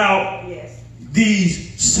talking about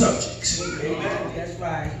these subjects. That's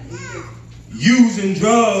right. Using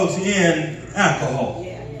drugs and alcohol.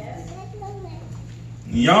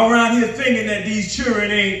 Y'all around here thinking that these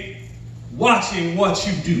children ain't watching what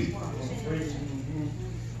you do.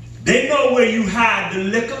 They know where you hide the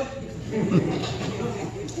liquor.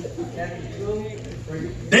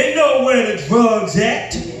 They know where the drugs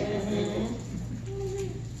at.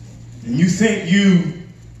 And you think you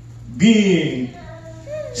being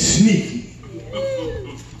sneaky.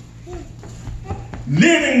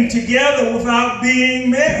 Living together without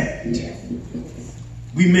being married.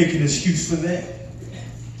 We make an excuse for that.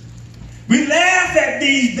 We laugh at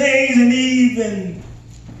these things and even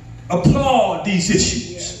applaud these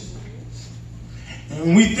issues.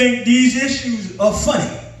 And we think these issues are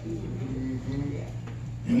funny.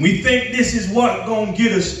 And we think this is what's going to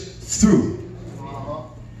get us through.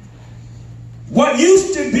 What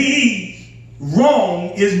used to be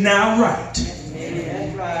wrong is now right.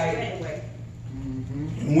 That's right.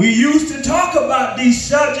 And we used to talk about these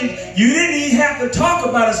subjects. You didn't even have to talk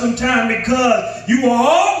about it sometime because you were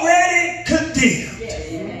already condemned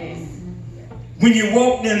when you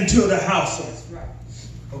walked into the house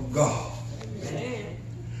of God.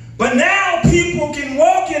 But now people can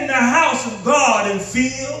walk in the house of God and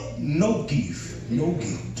feel no guilt, no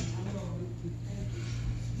guilt.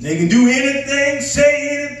 They can do anything,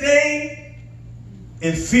 say anything,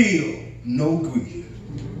 and feel no grief.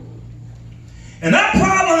 And our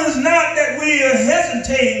problem is not that we are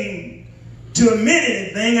hesitating to admit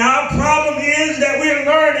anything. Our problem is that we're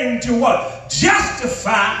learning to what?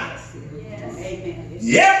 Justify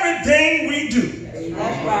everything we do.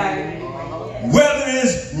 That's right. Whether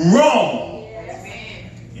it's wrong.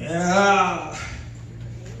 Yeah.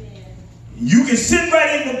 You can sit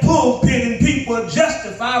right in the pulpit and people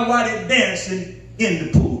justify why they're dancing in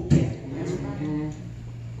the pulpit.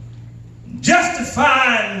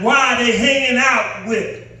 Justifying why they're hanging out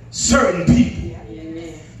with certain people.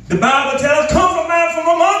 The Bible tells us, come from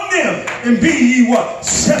among them and be ye what?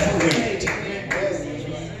 Separated.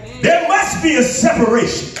 There must be a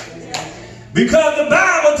separation. Because the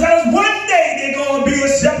Bible tells us one day there's going to be a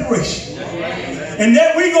separation. And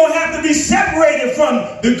that we're going to have to be separated from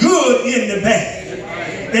the good and the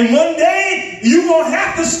bad. And one day you're going to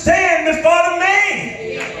have to stand before the man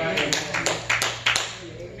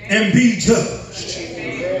and be judged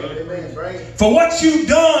for what you've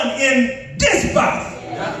done in this body.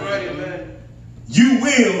 You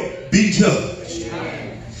will be judged.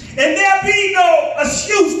 And there'll be no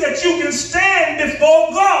excuse that you can stand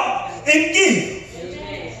before God and give.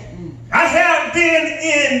 I have been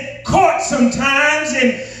in court sometimes,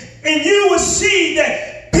 and you will see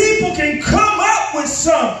that people can come up with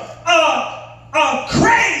some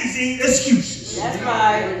crazy excuses. That's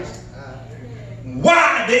right.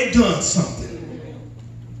 Why they done something.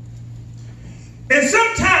 And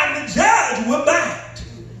sometimes the judge will bite.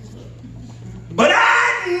 But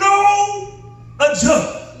I know a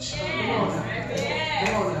judge.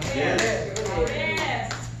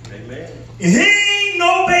 Amen. He ain't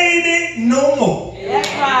no baby no more. That's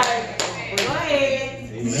right. Go ahead.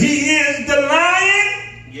 He is the Lion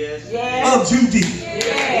of Judea.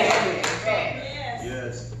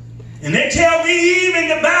 Yes. And they tell me, even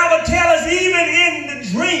the Bible tells us, even in the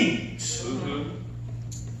dreams,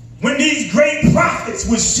 when these great prophets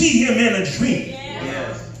would see him in a dream,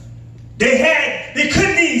 they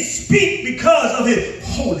couldn't even speak because of his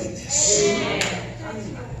holiness.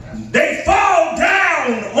 They fall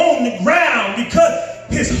down on the ground because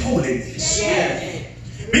his holiness.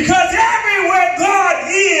 Because everywhere God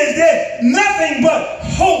is, there's nothing but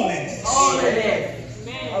holiness.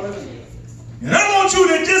 And I want you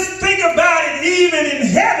to just think about it, even in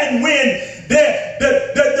heaven, when the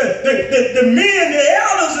men, the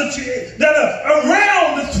elders that are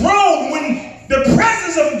around the throne, when the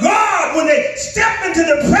presence of God, when they step into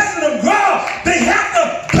the presence of God, they have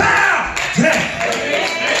to bow down.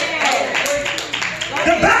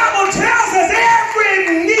 The Bible tells us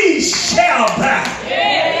every knee shall bow.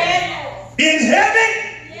 In heaven,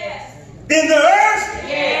 in the earth,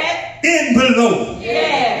 in below.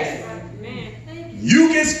 You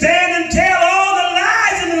can stand and tell all the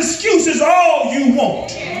lies and excuses all you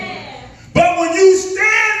want. But when you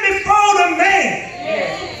stand before the man,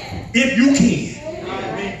 if you can,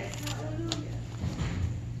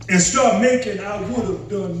 and start making, I would have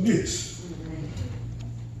done this,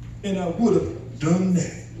 and I would have done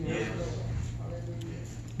that.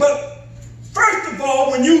 But first of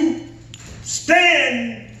all, when you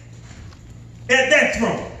stand at that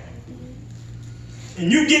throne,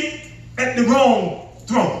 and you get at the wrong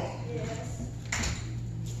throne,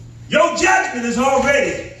 your judgment has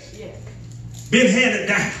already been handed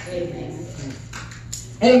down.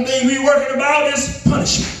 Only thing we're working about is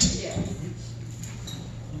punishment.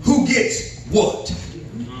 Who gets what?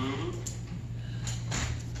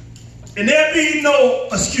 And there'll be no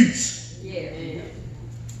excuse.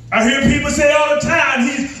 I hear people say all the time,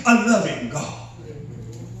 he's a loving God.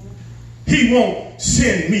 He won't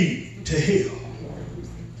send me to hell.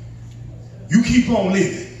 You keep on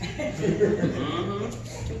living.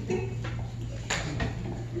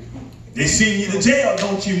 They send you to jail,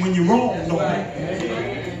 don't you, when you're wrong, don't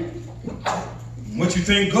they? What you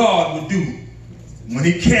think God would do when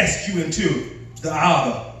he casts you into the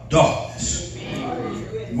outer darkness,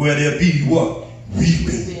 where there be what?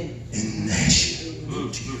 Weeping and gnashing.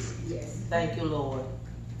 Thank you, Lord.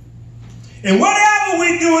 And whatever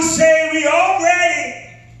we do or say, we already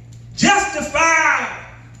justify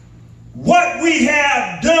what we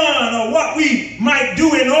have done or what we might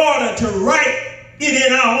do in order to right it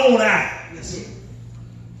in our own eyes.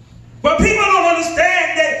 But people don't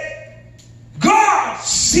understand that God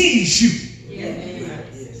sees you.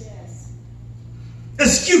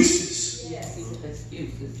 Excuses.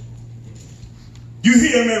 You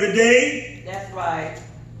hear them every day. That's right.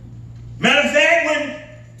 Matter of fact,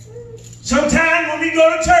 sometimes when we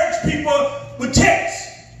go to church, people would text,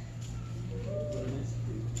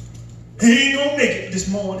 he ain't gonna make it this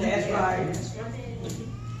morning. That's right.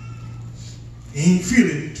 He ain't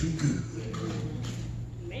feeling too good.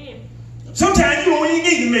 Sometimes you don't even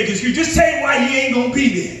need to make it. You just say why he ain't gonna be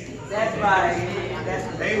there. That's right.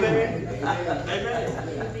 Amen.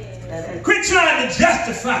 Amen. Quit trying to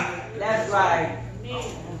justify. That's right.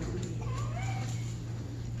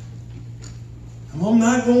 I'm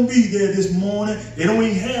not going to be there this morning. They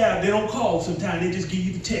don't call sometimes. They just give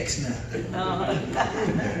you the text now.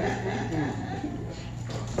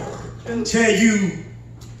 And tell you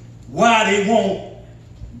why they won't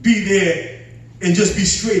be there and just be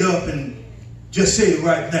straight up and just say the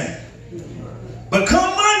right thing. But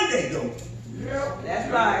come Monday, though, That's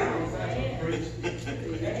right.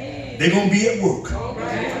 they're going to be at work.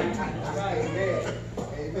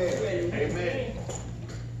 Amen.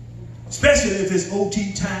 Especially if it's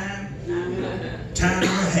OT time and a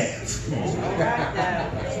half.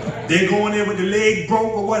 They're going there with the leg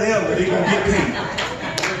broke or whatever. They're going to get paid.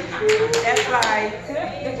 That's right.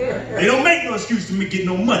 They don't make no excuse to me get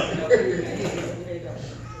no money.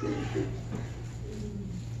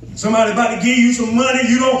 Somebody about to give you some money,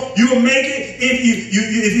 you'll make it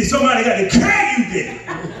if somebody got to carry you there.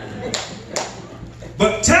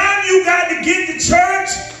 But time you got to get to church,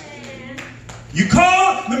 you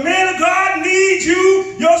call, the man of God needs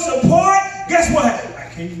you, your support, guess what? I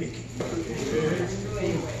can't make it.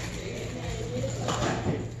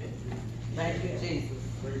 Thank you, Jesus.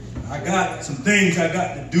 I got some things I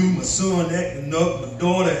got to do. My son acting up, my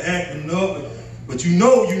daughter acting up. But you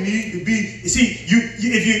know you need to be, you see,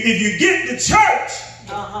 if you get to church,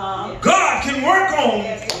 God can work on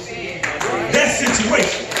that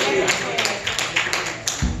situation.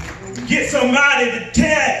 Get somebody to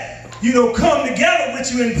come together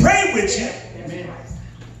with you and pray with you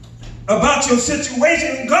about your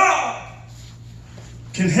situation. God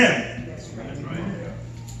can handle it.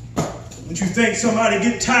 Don't you think somebody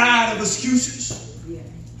get tired of excuses?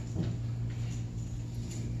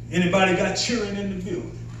 Anybody got children in the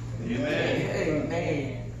building?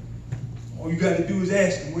 Amen. All you got to do is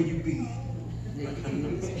ask them where you been.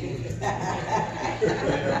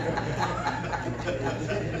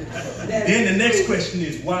 Then the next question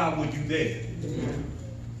is, why were you there?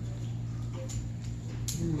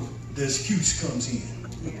 The excuse comes in.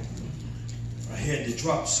 I had to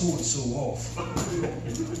drop so-and-so off.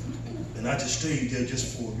 And I just stayed there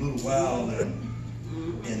just for a little while,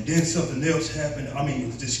 and then something else happened. I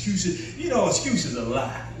mean, the excuses, excuses are a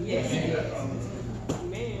lie. Yes.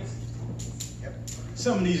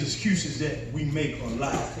 Some of these excuses that we make are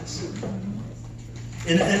lies.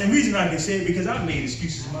 And the reason I can say it because I made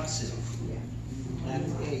excuses myself.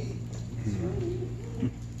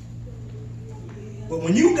 But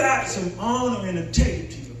when you got some honor and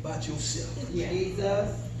integrity about yourself,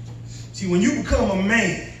 Jesus. see, when you become a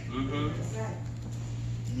man,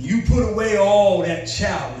 you put away all that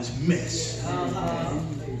childish mess,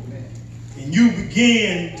 and you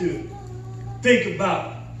begin to think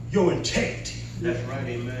about your integrity. That's right,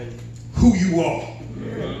 amen. Who you are,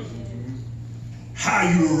 how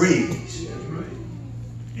you were raised. That's right.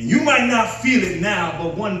 And you might not feel it now,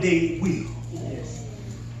 but one day it will.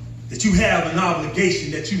 That you have an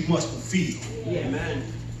obligation that you must fulfill. Amen.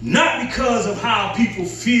 Not because of how people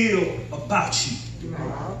feel about you,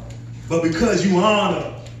 but because you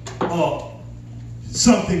honor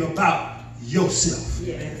something about yourself.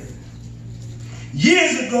 Yes.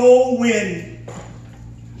 Years ago, when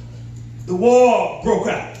the war broke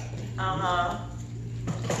out,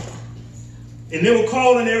 and they were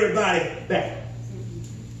calling everybody back,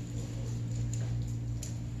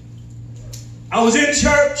 I was in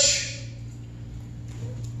church,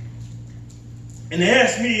 and they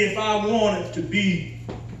asked me if I wanted to be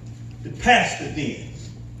the pastor then.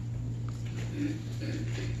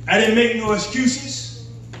 I didn't make no excuses.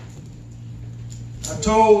 I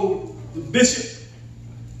told the bishop,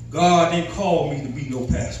 God didn't call me to be no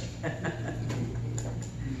pastor.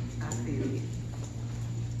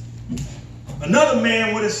 Another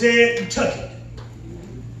man would have said, you took it.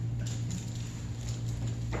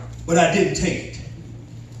 But I didn't take it.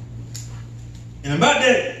 And about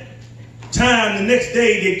that time, the next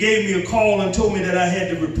day, they gave me a call and told me that I had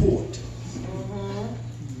to report.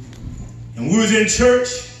 And we was in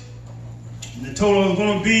church, and they told us I was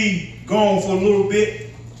going to be gone for a little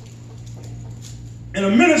bit. And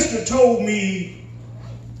a minister told me,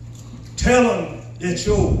 tell them that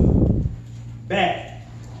your back,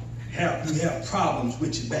 you have problems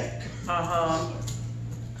with your back.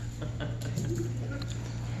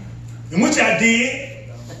 And which I did.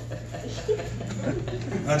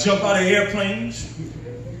 I jumped out of airplanes,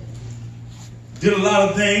 did a lot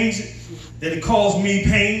of things that it caused me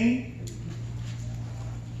pain.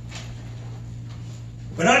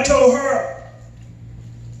 But I told her,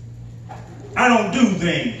 I don't do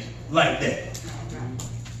things like that.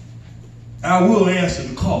 I will answer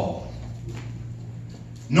the call.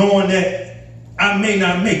 knowing that I may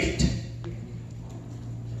not make it.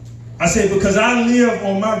 I said, because I live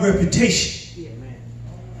on my reputation,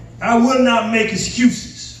 I will not make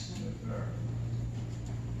excuses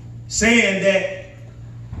saying that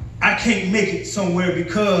I can't make it somewhere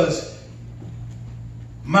because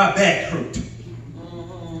my back hurt.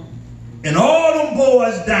 And all them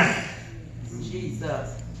boys dying.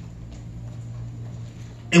 Jesus.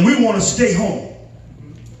 And we want to stay home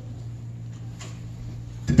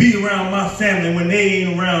to be around my family when they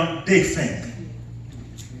ain't around their family.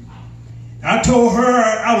 I told her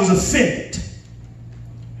I was offended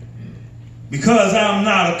because I'm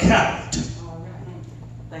not a coward.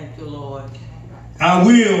 Thank you, Lord. I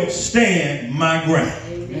will stand my ground.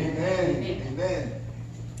 Amen. Amen.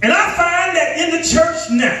 And I find that in the church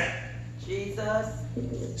now, Jesus.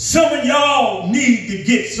 some of y'all need to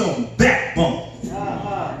get some backbone.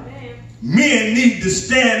 Men need to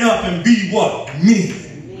stand up and be what? Men.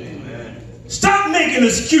 Stop making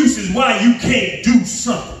excuses why you can't do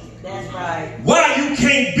something. That's right. Why you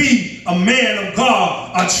can't be a man of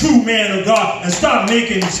God, a true man of God, and stop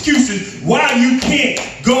making excuses why you can't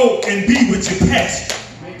go and be with your pastor.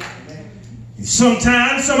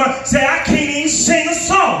 Sometimes somebody say, I can't even sing a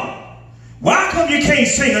song. Why come you can't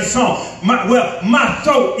sing a song? My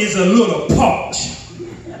throat is a little parched.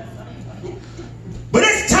 But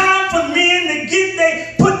it's time for men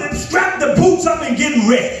to strap the boots up and get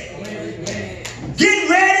ready. Get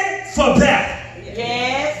ready for battle.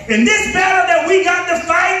 Yes. And this battle that we got to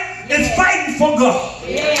fight is fighting for God.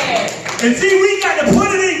 Yes. And see, we got to put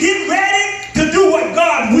it in, get ready to do what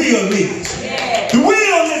God's will is. Yes. The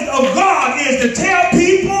will of God is to tell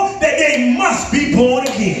people that they must be born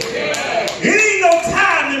again. Yes. It ain't no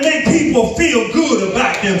time to make people feel good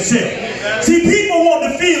about themselves. Yes. See, people want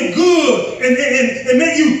to feel good and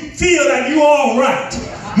make you feel like you're all right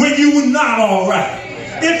when you were not all right.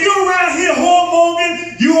 If you're around here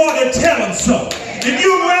hormoning, you ought to tell them so. If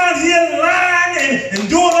you're around here lying and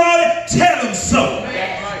doing all that, tell them so.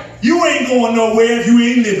 You ain't going nowhere if you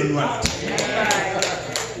ain't living right.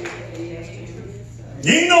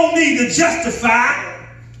 You ain't no need to justify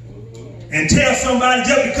and tell somebody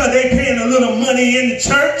just because they paying a little money in the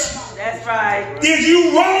church. That's right. If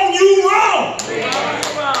you wrong, you wrong.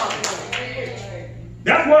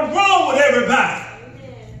 That's what's wrong with everybody.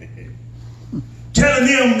 Telling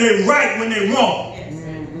them they're right when they're wrong.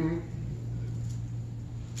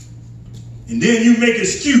 And then you make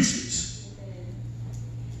excuses.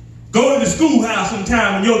 Go to the schoolhouse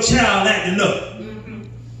sometime when your child acting up.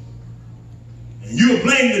 And you'll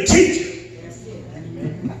blame the teacher.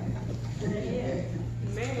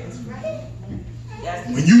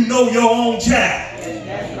 When you know your own child.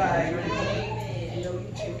 That's right.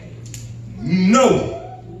 No.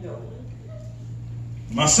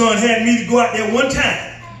 My son had me to go out there one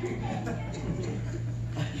time.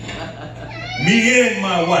 Me and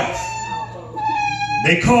my wife.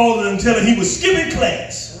 They called him and told him he was skipping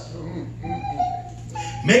class.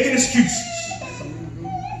 Making excuses.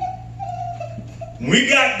 When we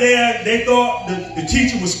got there, they thought the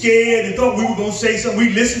teacher was scared. They thought we were going to say something. We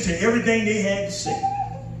listened to everything they had to say.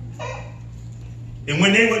 And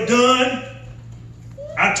when they were done,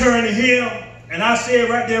 I turned to him and I said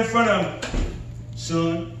right there in front of him,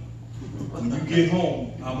 son, when you get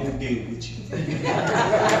home, I'm going to deal with you.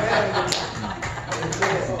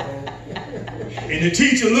 And the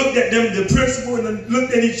teacher looked at them, the principal, and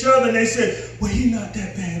looked at each other, and they said, well, he's not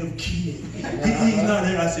that bad of a kid. He's not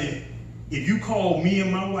that. I said, if you call me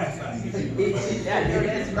and my wife out here.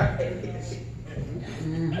 That's right.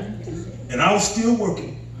 And I was still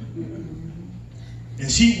working. And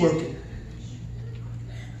she working.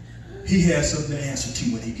 He has something to answer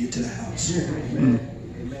to when he get to the house.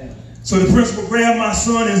 Amen. So the principal grabbed my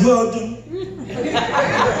son and hugged him.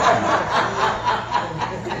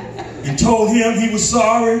 And told him he was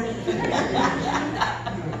sorry.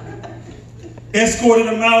 Escorted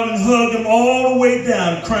him out and hugged him all the way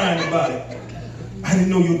down, crying about it. I didn't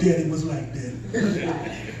know your daddy was like that.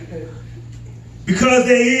 Because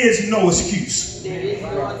there is no excuse. There is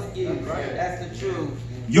no excuse. That's the truth.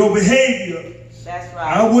 Your behavior, That's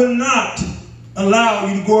right. I will not allow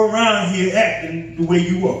you to go around here acting the way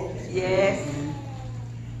you are. Yes.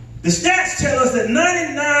 The stats tell us that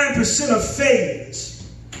 99% of failures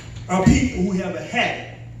are people who have a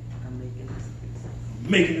habit of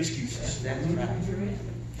making excuses. That's right.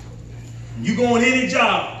 You go on any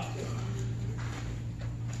job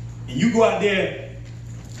and you go out there,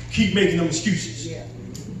 keep making them excuses. Yeah.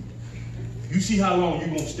 You see how long you're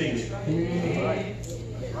going to stay there.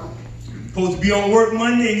 Supposed to be on work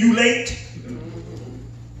Monday and you late.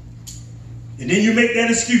 And then you make that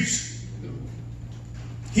excuse.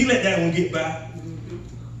 He let that one get by.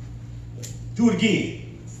 Do it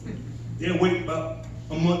again. They'll wait about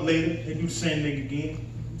a month later. They do the same thing again.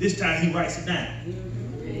 This time he writes it down.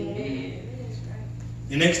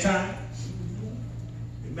 The next time,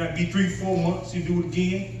 it might be 3-4 months. You do it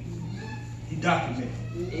again. He documents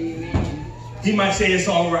it. He might say it's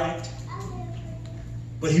all right,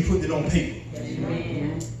 but he put it on paper.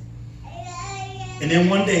 And then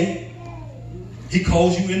one day, he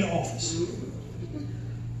calls you in the office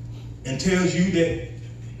and tells you that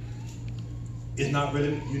it's not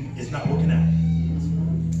working out.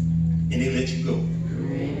 And they let you go.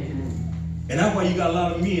 And that's why you got a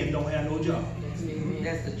lot of men don't have no job.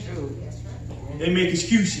 That's the truth. They make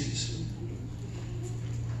excuses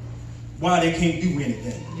why they can't do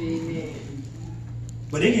anything.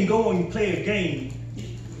 But they can go and play a game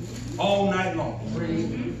all night long.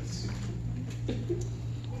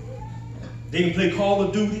 They can play Call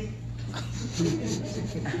of Duty.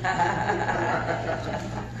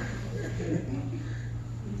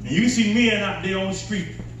 And you can see men out there on the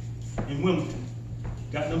street in Wilmington,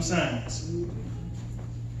 got them signs.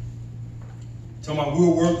 Talking about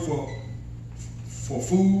we'll work for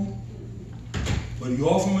food, but if you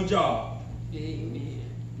offer them a job,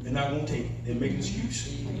 they're not going to take it. They make an excuse.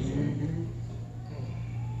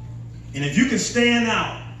 And if you can stand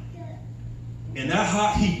out in that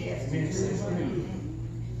hot heat,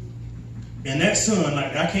 and that sun,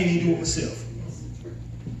 like I can't even do it myself.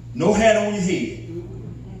 No hat on your head.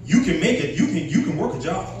 You can make it. You can work a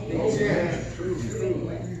job.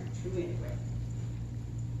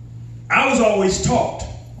 I was always taught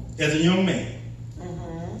as a young man,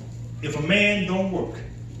 if a man don't work,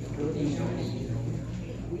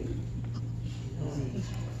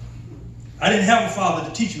 I didn't have a father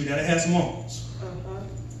to teach me that. I had some uncles.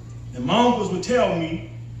 And my uncles would tell me,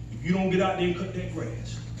 if you don't get out there and cut that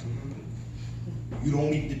grass, you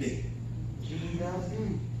don't eat today.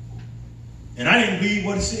 And I didn't believe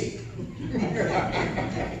what he said.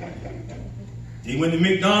 He went to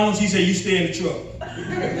McDonald's, he said, you stay in the truck.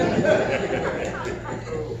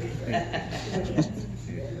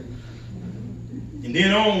 And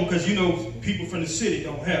then on, because you know, people from the city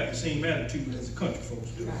don't have the same attitude as the country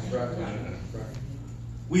folks do.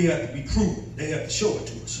 We have to be proven. They have to show it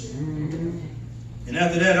to us. And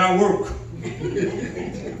after that, I work.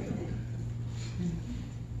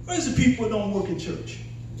 Where's the people that don't work in church?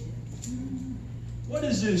 What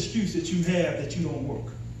is the excuse that you have that you don't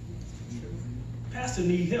work? Pastor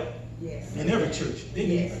need help. Yes. In every church.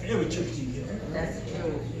 Every church needs help. That's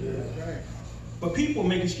true. But people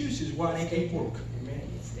make excuses why they can't work.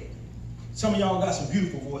 Some of y'all got some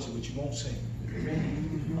beautiful voices, but you won't sing.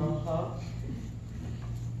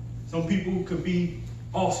 Some people could be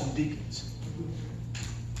awesome deacons.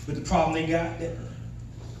 But the problem they got, that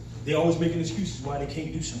they're always making excuses why they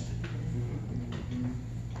can't do something.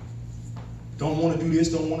 Don't want to do this,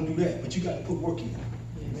 don't want to do that. But you got to put work in.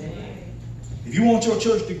 If you want your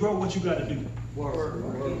church to grow, what you got to do? Work.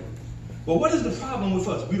 But what is the problem with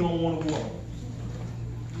us? We don't want to work.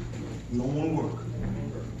 We don't want to work.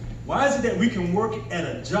 Why is it that we can work at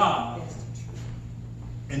a job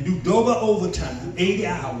and do double overtime, 80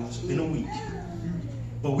 hours in a week,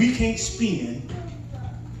 but we can't spend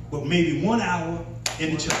but maybe 1 hour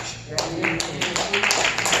in the church?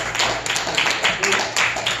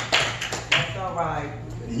 That's all right.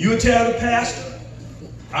 And you'll tell the pastor,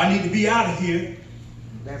 I need to be out of here.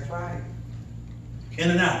 That's right.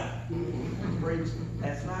 In an hour.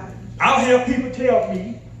 That's right. I'll have people tell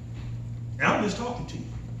me, and I'm just talking to you,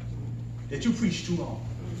 that you preach too long.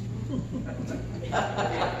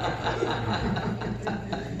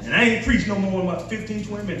 And I ain't preached no more than about 15,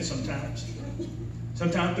 20 minutes sometimes.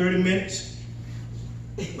 Sometimes 30 minutes.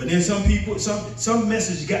 But then some people, some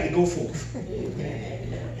messages got to go forth.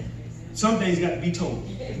 Some things got to be told.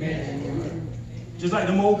 Just like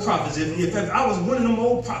them old prophets. If I was one of them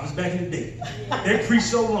old prophets back in the day, they preached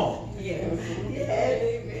so long.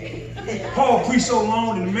 Paul preached so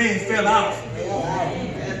long that the man fell out.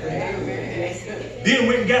 Then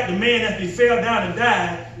went and got the man after he fell down and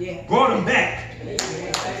died, brought him back.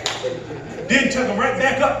 Then took him right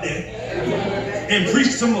back up there and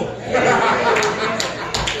preached some more.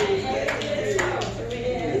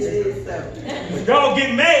 But y'all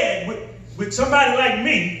get mad with somebody like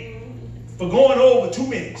me for going over 2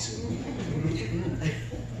 minutes.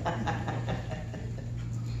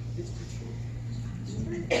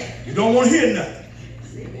 You don't want to hear nothing.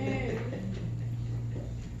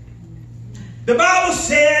 The Bible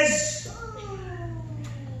says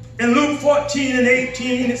in Luke 14 and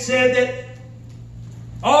 18, it said that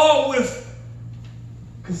all with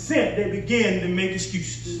consent they began to make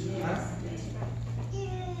excuses.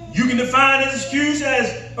 You can define an excuse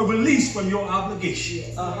as a release from your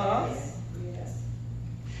obligation.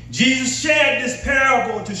 Jesus shared this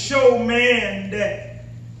parable to show man that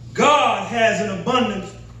God has an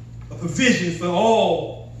abundance of provision for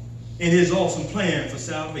all in his awesome plan for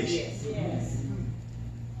salvation.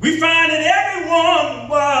 We find that everyone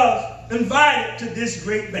was invited to this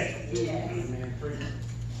great banquet.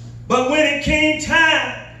 But when it came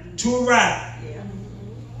time to arrive,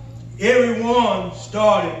 everyone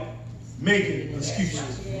started making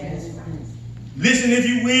excuses. Listen, if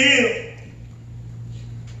you will,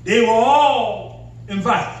 they were all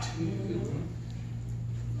invited.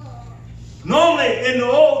 Normally, in the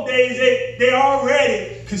old days, they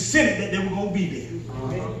already considered that they were going to be there.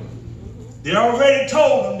 They already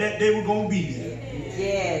told them that they were going to be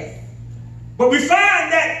there. But we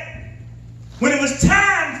find that when it was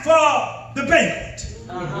time for the banquet,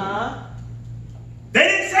 they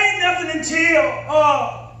didn't say nothing until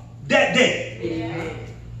that day.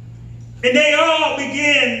 And they all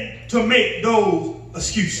began to make those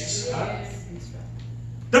excuses.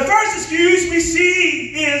 The first excuse we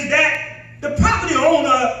see is that the property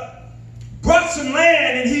owner brought some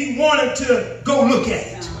land and he wanted to go look at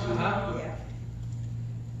it.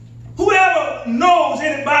 Whoever knows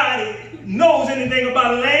anything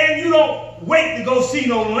about land, you don't wait to go see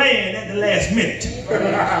no land at the last minute.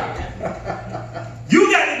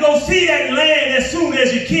 You got to go see that land as soon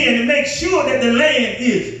as you can and make sure that the land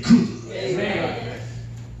is good.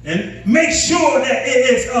 And make sure that it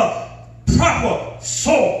is a proper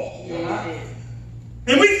soil.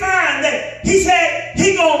 And we find that he said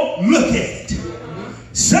he gonna look at it.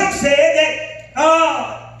 Some said that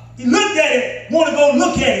he looked at it, want to go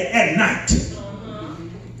look at it at night.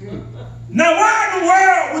 Now why in the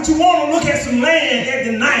world would you want to look at some land at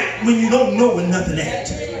the night when you don't know where nothing at?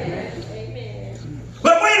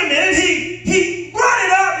 But wait a minute, he brought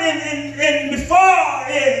it up and before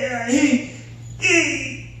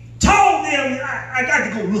he told them, I got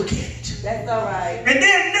to go look at it. That's all right. And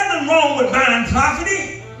there's nothing wrong with buying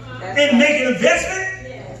property and making investment.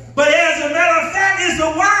 Yes. But as a matter of fact, it's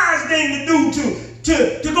a wise thing to do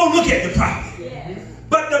to go look at the property. Yes.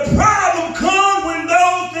 But the problem comes when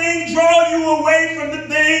those things draw you away from the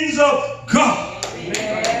things of God.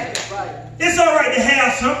 Yes. It's all right to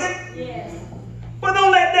have something, Yes. but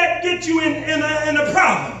don't let that get you in a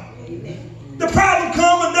problem. The problem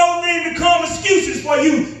comes when those things become excuses for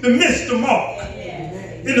you to miss the mark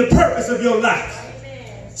in the purpose of your life.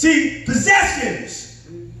 See, possessions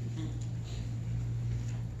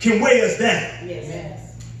can weigh us down.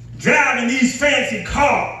 Yes. Driving these fancy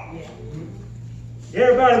cars.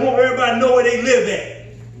 Everybody want everybody to know where they live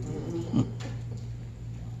at.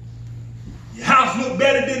 Your house look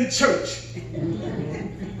better than the church.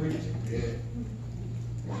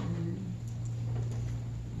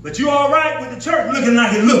 But you all right with the church looking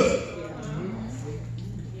like it looking.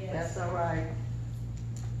 That's all right.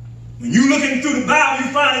 When you looking through the Bible,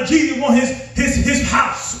 you find that Jesus wants his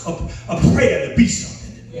house a prayer to be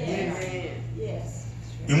something. Yes.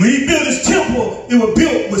 And when he built his temple, it was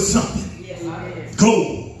built with something.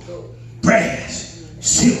 Gold, brass,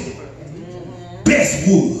 silver, best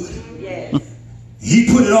wood. Yes.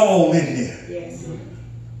 He put it all in there. Yes.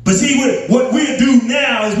 But see, what we'll do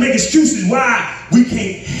now is make excuses why we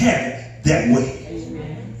can't have it that way.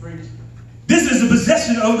 Amen. This is the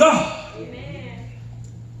possession of God. Amen.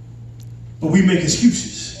 But we make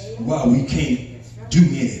excuses why we can't do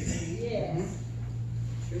anything. Yes.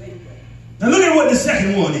 Now look at what the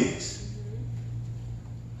second one is.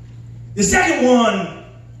 The second one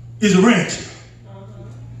is a rancher.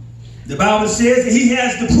 The Bible says that he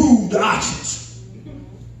has to prove the options.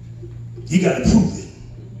 He got to prove it.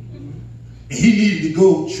 And he needed to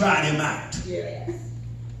go try them out. Yes.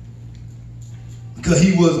 Because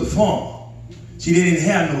he was a farmer. See, they didn't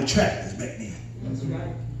have no tractors back then. That's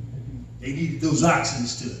right. They needed those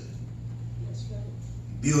oxen to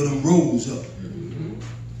build them rows up. And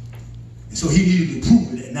so he needed to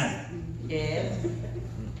prove it at night. Yes.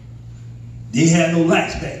 They had no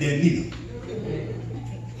lights back there neither.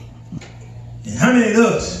 And how many of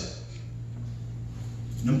us,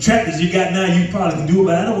 them tractors you got now, you probably can do it,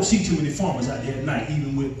 but I don't see too many farmers out there at night,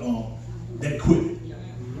 even with that equipment.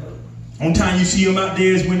 Only time you see them out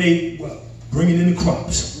there is when they bringing in the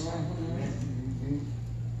crops.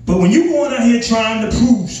 But when you going out here trying to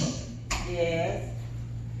prove something, Yes.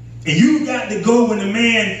 and you got to go when the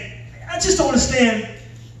man, I just don't understand.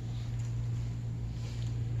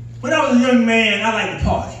 When I was a young man, I liked to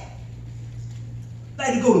party. I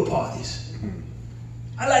like to go to parties.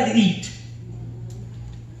 I like to eat.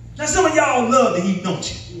 Now some of y'all love to eat,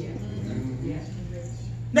 don't you?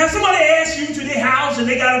 Now somebody asks you to their house and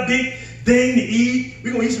they got a big thing to eat.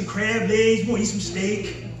 We're going to eat some crab legs. We're going to eat some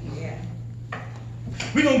steak. Yeah.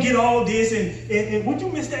 We're going to get all this. And would you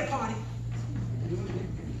miss that party?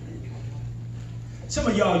 Some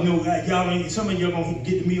of y'all know, some of y'all going to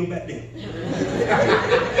get the meal back there.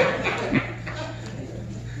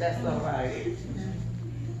 That's all right.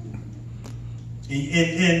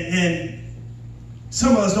 And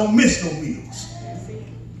some of us don't miss no meals.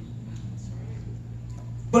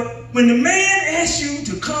 But when the man asks you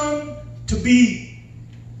to come to a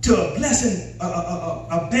blessing,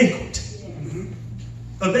 a banquet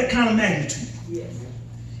of that kind of magnitude,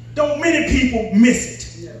 don't many people miss it.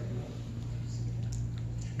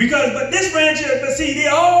 But this ranch here, but see,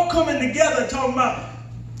 they're all coming together talking about,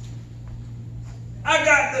 I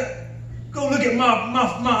got to go look at my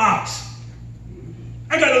ox.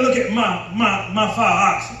 I got to look at my 5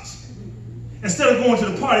 oxen. Instead of going to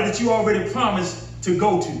the party that you already promised to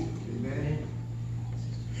go to. Amen.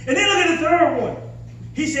 And then look at the third one.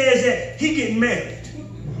 He says that he getting married.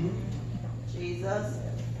 Jesus.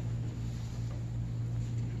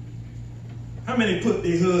 How many put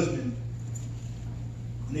their husband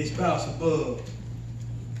and their spouse above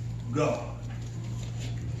God?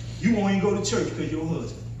 You won't even go to church because your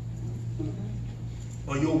husband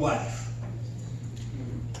or your wife.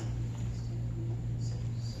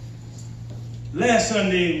 Last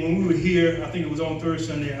Sunday when we were here, I think it was on third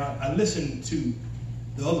Sunday, I listened to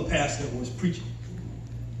the other pastor that was preaching.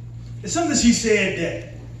 There's something she said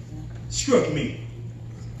that struck me.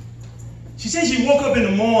 She said she woke up in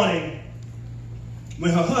the morning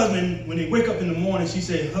when her husband, when they wake up in the morning, she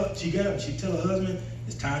said, she got up and she tell her husband,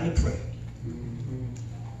 it's time to pray.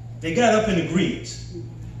 They got up in agreement.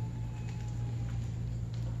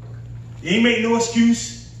 They ain't make no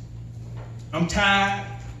excuse. I'm tired.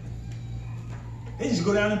 They just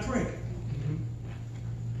go down and pray.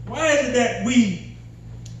 Why is it that we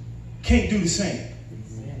can't do the same?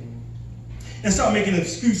 And start making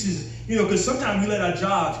excuses, because sometimes we let our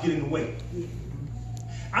jobs get in the way.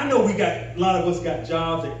 I know a lot of us got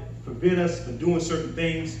jobs that prevent us from doing certain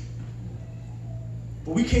things,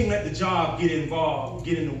 but we can't let the job get in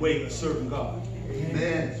the way of serving God.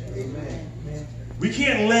 Amen. Amen. We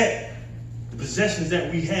can't let the possessions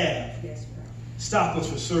that we have stop us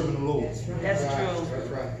from serving the Lord. That's true. That's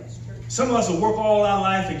right. Some of us will work all our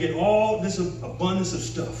life and get all this abundance of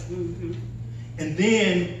stuff. Mm-hmm. And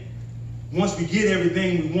then, once we get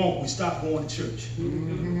everything we want, we stop going to church.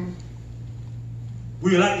 Mm-hmm.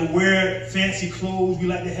 We like to wear fancy clothes. We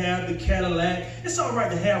like to have the Cadillac. It's all right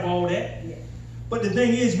to have all that. Yeah. But the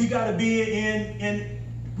thing is, we got to be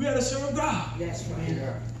we got to serve God. That's right.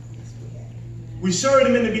 Yeah. We served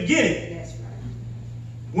Him in the beginning. That's right.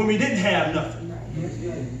 When we didn't have nothing. Right.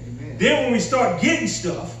 Amen. Then when we start getting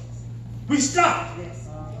stuff, we stop. Yes.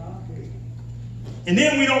 And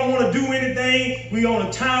then we don't want to do anything. We on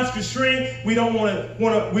a time constraint. We don't want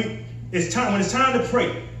to. It's time when it's time to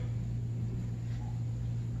pray.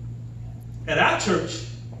 At our church,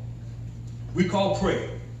 we call prayer.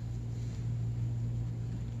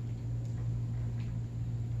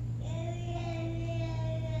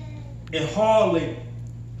 And hardly,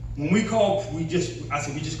 when we call, we just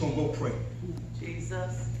gonna go pray.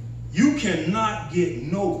 Jesus. You cannot get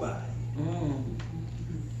nobody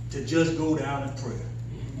to just go down and pray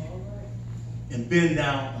and bend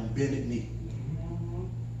down on bended knee.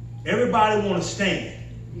 Everybody want to stand.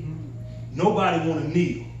 Nobody want to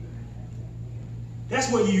kneel. That's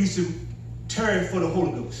what you used to tarry for the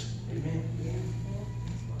Holy Ghost.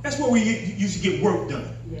 That's where we used to get work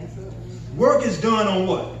done. Work is done on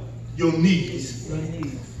what? Your knees.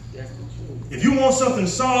 If you want something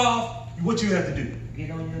solved, what you have to do?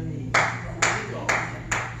 Get on your knees.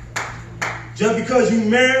 Just because you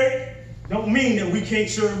married, don't mean that we can't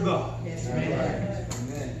serve God. Yes,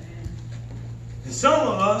 Amen. And some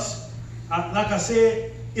of us, like I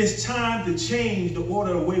said, it's time to change the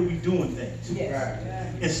order of the way we're doing things. Yes.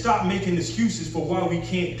 And stop making excuses for why we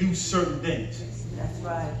can't do certain things. That's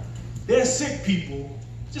right. There's sick people,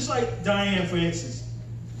 just like Diane, for instance.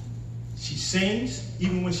 She sings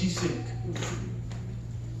even when she's sick.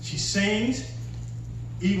 She sings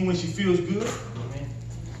even when she feels good.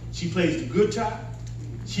 She plays the guitar.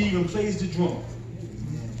 She even plays the drum.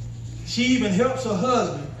 She even helps her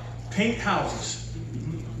husband paint houses.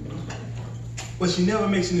 But she never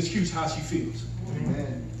makes an excuse how she feels.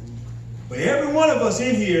 Amen. But every one of us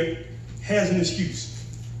in here has an excuse.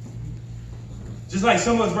 Just like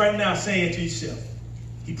some of us right now saying to yourself,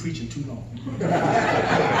 he preaching too long.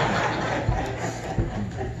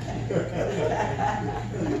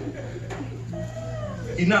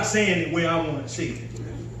 He's not saying it the way I want to say it.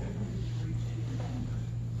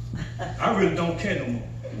 I really don't care no more.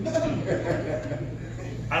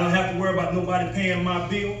 I don't have to worry about nobody paying my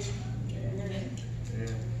bills.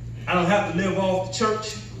 I don't have to live off the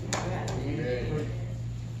church.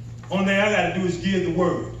 Only thing I got to do is give the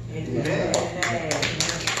word. And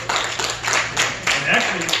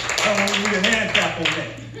actually, I don't want to need a hand clap on that.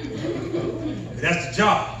 But that's the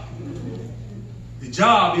job. The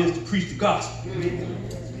job is to preach the gospel.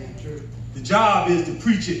 The job is to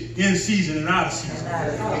preach it in season and out of season.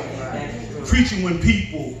 Preaching when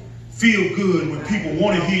people feel good, when people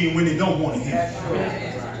want to hear you, when they don't want to hear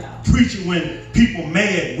you. Preaching when people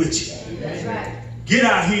mad with you. Get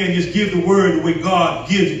out here and just give the word the way God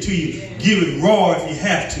gives it to you. Give it raw if you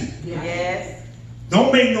have to. Yes.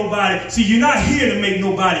 Don't make nobody, see, you're not here to make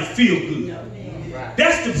nobody feel good.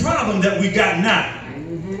 That's the problem that we got now.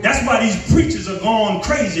 That's why these preachers are going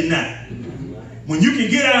crazy now. When you can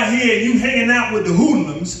get out here and you hanging out with the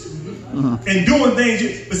hoodlums and doing things,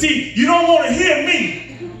 but see, you don't want to hear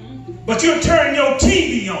me, but you'll turn your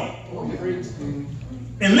TV on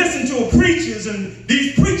and listen to preachers and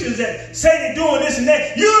these preachers that say they're doing this and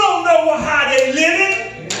that. You don't know how they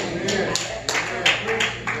living.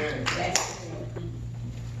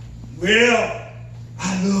 Well,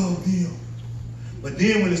 I love them. But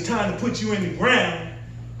then when it's time to put you in the ground,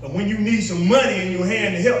 and when you need some money in your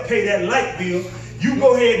hand to help pay that light bill, you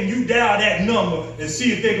go ahead and you dial that number and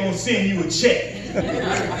see if they're going to send you a check.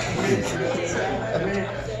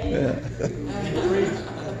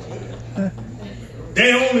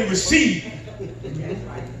 They only receive.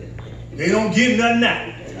 They don't give nothing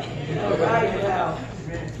out.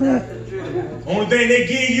 Only thing they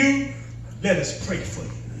give you, let us pray for you.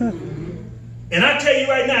 And I tell you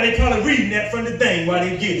right now, they probably reading that from the thing while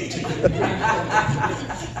they give it to you.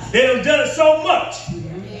 They done it so much.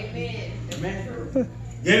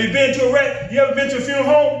 You ever been to a funeral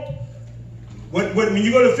home? When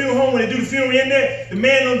you go to a funeral home, when they do the funeral in there, the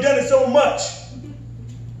man done it so much.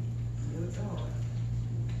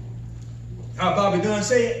 How Bobby Dunn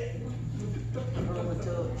say it?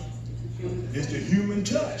 It's the human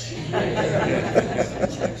touch.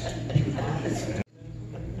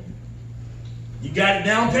 You got it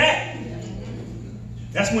down pat.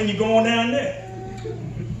 That's when you're going down there.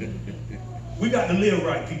 We got to live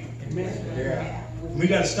right, people. We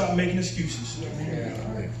got to stop making excuses.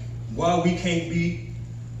 Why we can't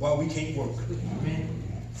work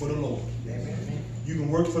for the Lord. You can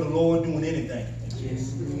work for the Lord doing anything.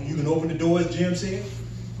 You can open the door, as Jim said.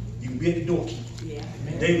 You can be at the doorkeeper.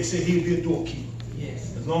 David said he'd be a doorkeeper.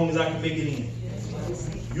 As long as I can make it in.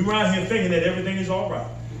 You're around here thinking that everything is all right.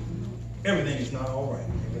 Everything is not all right.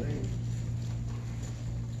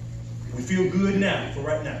 We feel good now, for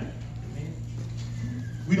right now.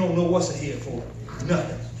 We don't know what's ahead for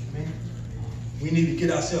nothing. We need to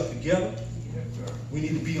get ourselves together. We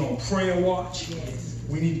need to be on prayer watch.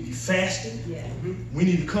 We need to be fasting. We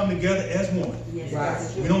need to come together as one.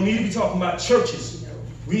 We don't need to be talking about churches.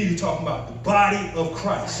 We need to talk about the body of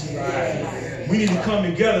Christ. We need to come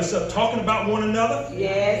together and start talking about one another.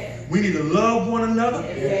 We need to love one another.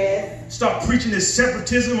 Stop preaching this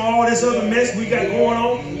separatism, all this other mess we got going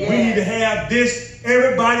on. We need to have this.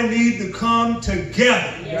 Everybody needs to come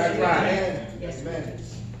together.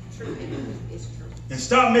 And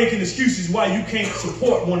stop making excuses why you can't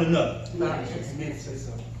support one another.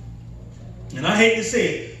 And I hate to say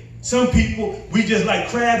it, some people, we just like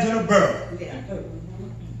crabs in a barrel.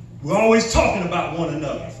 We're always talking about one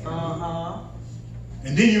another.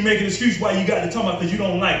 And then you make an excuse why you got to talk about because you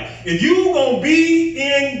don't like it. If you're going to be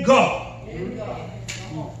in God,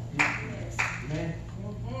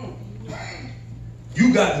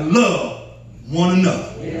 you got to love one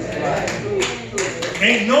another.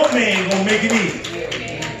 Ain't no man going to make it in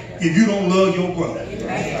if you don't love your brother.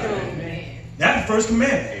 That's the first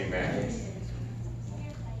commandment.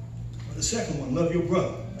 The second one, love your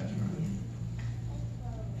brother.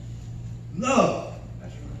 Love.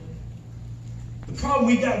 The problem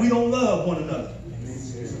we got, we don't love one another.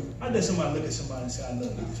 I let somebody look at somebody and say, I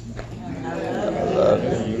love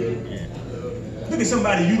you. Look at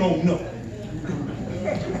somebody you don't know.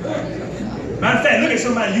 Matter of fact, look at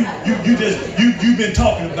somebody you've been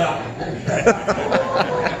talking about.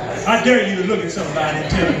 I dare you to look at somebody and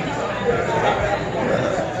tell them.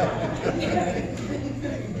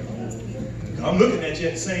 I'm looking at you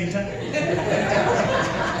at the same time.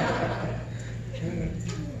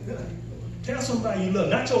 Tell somebody you love,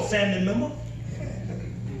 not your family member.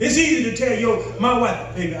 It's easy to tell my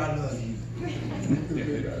wife, baby, I love you.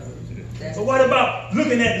 But what about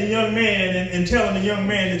looking at the young man and telling the young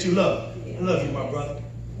man that you love? I love you, my brother.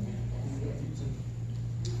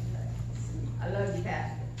 I love you,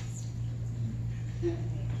 Pastor.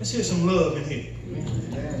 Let's hear some love in here.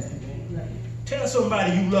 Tell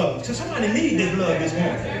somebody you love them. Because somebody needs this love this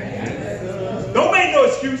morning. Don't make no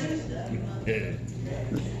excuses.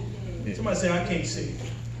 Somebody say, I can't say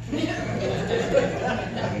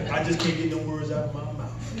it. I just can't get no words out of my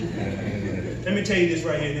mouth. Let me tell you this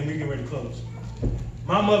right here, and then we get ready to close.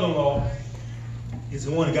 My mother-in-law is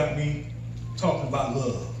the one that got me talking about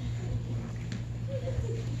love.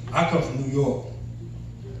 I come from New York.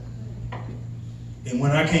 And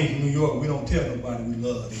when I came from New York, we don't tell nobody we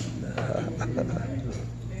love them.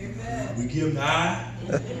 We give them the eye.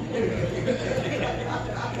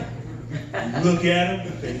 You look at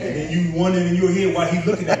him, and then you wondering in your head why he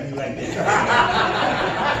looking at me like that.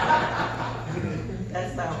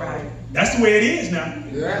 That's not right. That's the way it is now.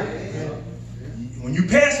 Yeah. When you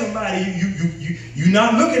pass somebody, you're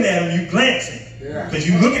not looking at them, you're glancing. Because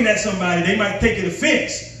you're looking at somebody, they might take it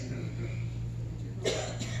offense.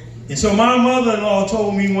 And so my mother-in-law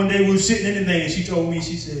told me one day, we were sitting in the thing, and she told me,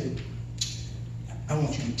 she said, I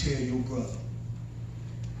want you to tell your brother.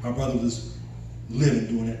 My brother was living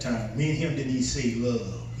during that time. Me and him didn't even say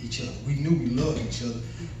love each other. We knew we loved each other.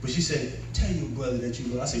 But she said, tell your brother that you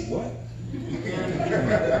love. I said, what?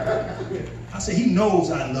 I said, he knows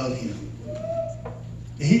I love him.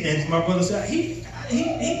 And my brother said, he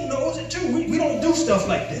knows it too. We don't do stuff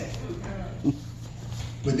like that.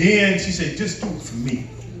 But then she said, just do it for me.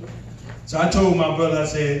 So I told my brother, I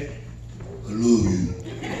said, I love you.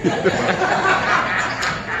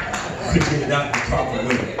 I get it out the proper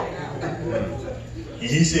way. And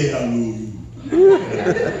he said, I love you.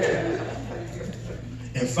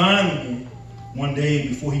 And finally, one day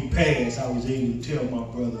before he passed, I was able to tell my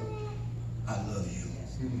brother, I love you.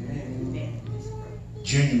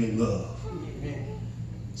 Genuinely love.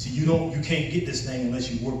 See, you can't get this thing unless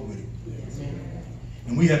you work with it.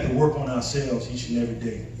 And we have to work on ourselves each and every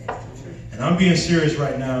day. And I'm being serious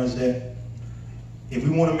right now is that if we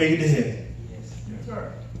want to make it to heaven,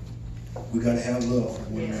 we got to have love for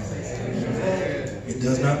one another. It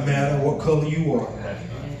does not matter what color you are.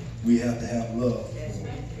 We have to have love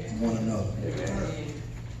for one another.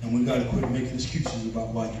 And we got to quit making excuses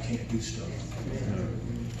about why you can't do stuff.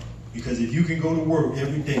 Because if you can go to work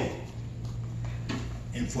every day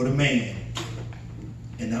and for the man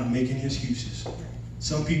and not make any excuses,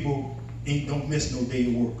 some people don't miss no day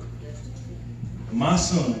of work. My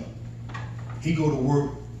son, he go to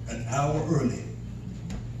work an hour early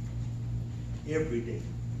every day.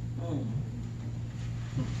 When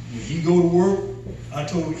he go to work, I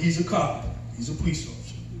told him he's a cop, he's a police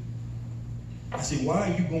officer. I said, why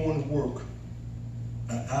are you going to work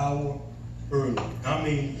an hour early? I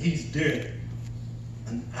mean, he's there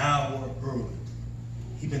an hour early.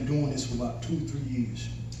 He's been doing this for about 2 or 3 years.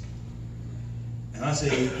 And I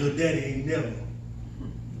said, your daddy ain't never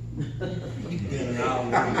been an hour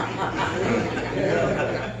early.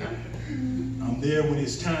 I'm there when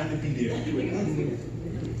it's time to be there.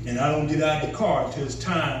 And I don't get out of the car until it's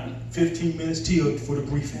time, 15 minutes till for the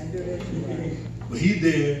briefing. But he's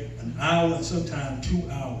there an hour and sometimes 2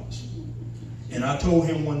 hours. And I told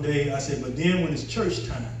him one day, I said, but then when it's church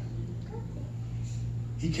time,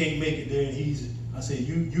 he can't make it there. And I said,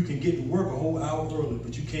 you can get to work a whole hour early,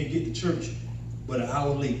 but you can't get to church but an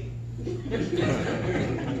hour late.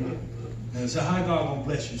 And so how God gonna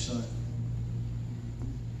bless you, son?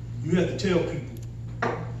 You have to tell people.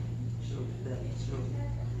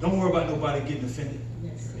 Don't worry about nobody getting offended.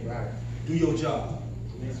 Do your job.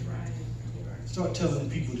 Start telling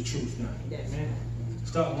the people the truth now.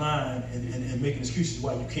 Stop lying and making excuses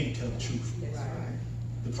why you can't tell the truth.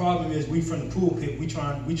 The problem is we from the pulpit, we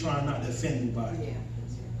trying not to offend nobody.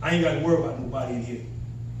 I ain't got to worry about nobody in here.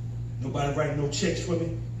 Nobody writing no checks for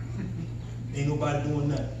me. Ain't nobody doing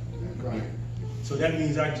nothing. So that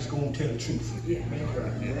means I just go and tell the truth.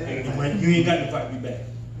 And when you ain't got to invite me back.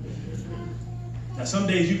 Now some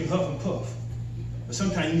days you can huff and puff, but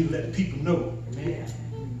sometimes you need to let the people know.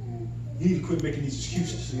 You need to quit making these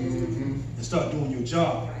excuses and start doing your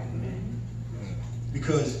job.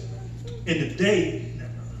 Because in the day,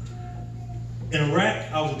 in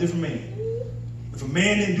Iraq, I was a different man. If a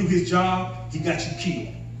man didn't do his job, he got you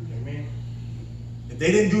killed. If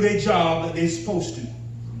they didn't do their job like they're supposed to,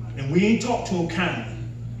 and we ain't talk to him kindly,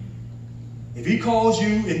 if he calls you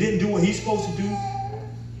and didn't do what he's supposed to do,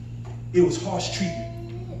 it was harsh treatment.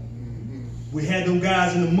 We had them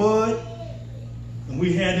guys in the mud, and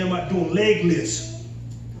we had them out doing leg lifts.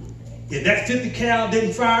 If that 50 cal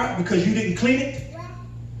didn't fire because you didn't clean it,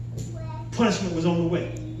 punishment was on the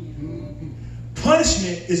way.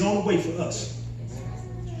 Punishment is on the way for us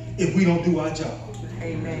if we don't do our job.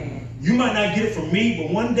 Amen. You might not get it from me, but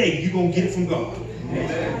one day you're going to get it from God.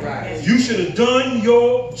 You should have done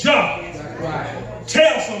your job.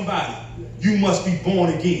 Tell somebody you must be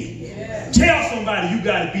born again. Tell somebody you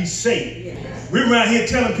got to be saved. We're around here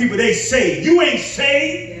telling people they saved. You ain't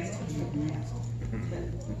saved.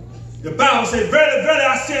 The Bible says, verily, verily,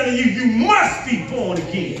 I say unto you, you must be born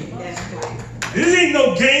again. This ain't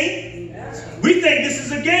no game. We think this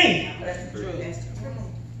is a game.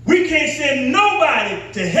 We can't send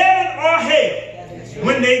nobody to heaven or hell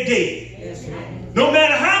when they dead. No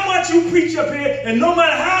matter how much you preach up here, and no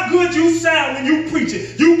matter how good you sound when you preach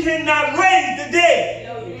it, you cannot raise the dead.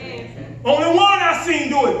 Only one I've seen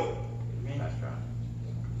do it.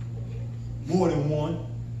 More than one.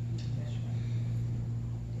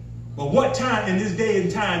 But what time in this day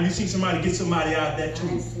and time you see somebody get somebody out of that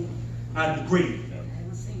tomb, out of the grave?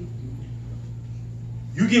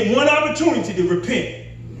 You get one opportunity to repent.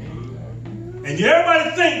 And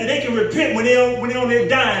everybody think that they can repent when they're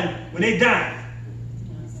dying, when they die.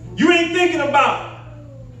 You ain't thinking about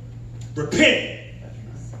repenting.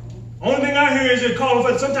 Only thing I hear is they calling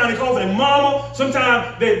for, sometimes they call for their mama,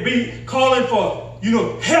 sometimes they be calling for,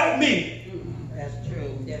 help me. That's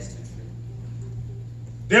true. That's true.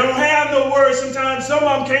 They don't have no words sometimes. Some of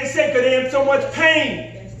them can't say because they're in so much pain.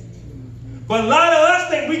 But a lot of us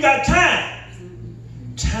think we got time.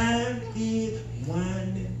 Time is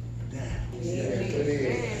winding down.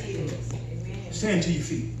 Stand to your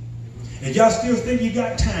feet. If y'all still think you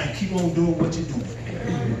got time, keep on doing what you're doing.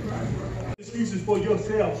 Excuses for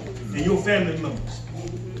yourself and your family members.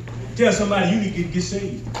 Tell somebody you need to get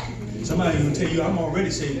saved. Somebody will tell you, I'm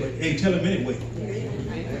already saved, but hey, tell them anyway.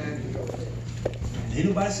 Ain't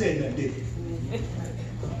nobody said nothing, did they?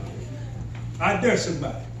 I dare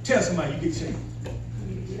somebody. Tell somebody you get saved.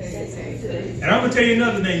 And I'm going to tell you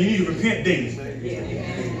another thing. You need to repent daily.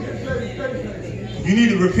 You need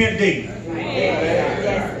to repent daily.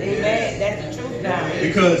 Amen. That's the truth now.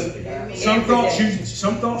 Because some thoughts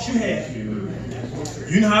you have.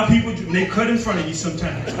 You know how people do, they cut in front of you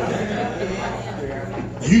sometimes.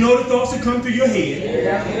 You know the thoughts that come through your head.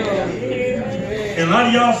 And a lot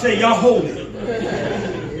of y'all say y'all hold it.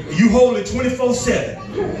 You hold it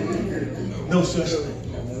 24/7. No such thing.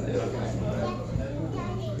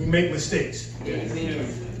 We make mistakes.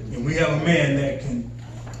 And we have a man that can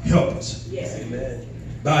help us.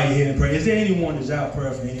 Bow your head and pray. Is there anyone that desires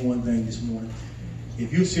prayer for any one thing this morning?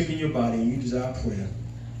 If you're sick in your body and you desire prayer,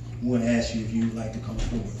 we want to ask you if you'd like to come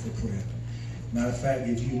forward for prayer. Matter of fact,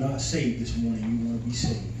 if you're not saved this morning, you want to be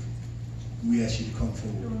saved, we ask you to come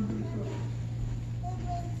forward.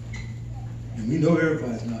 And we know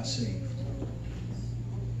everybody's not saved.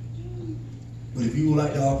 But if you would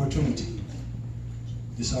like the opportunity,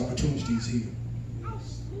 this opportunity is here.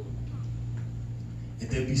 If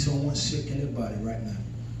there be someone sick in their body right now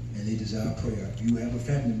and they desire prayer, you have a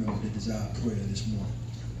family member that desire prayer this morning,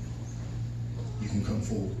 you can come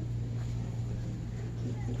forward.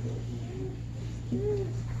 You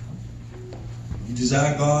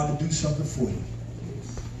desire God to do something for you,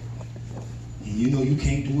 and you know you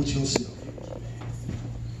can't do it yourself,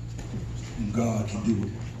 and God can do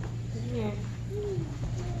it.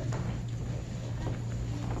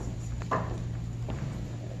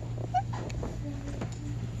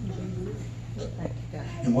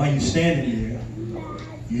 And while you're standing there,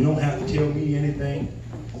 you don't have to tell me anything.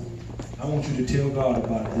 I want you to tell God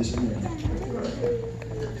about it this morning.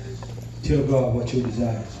 Tell God what your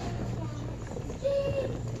desires are.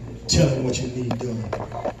 Tell him what you need done.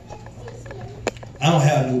 I don't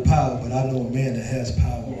have no power, but I know a man that has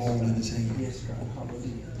power all in his hands.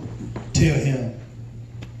 Tell him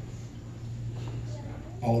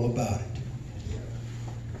all about it.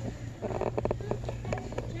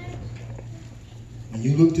 When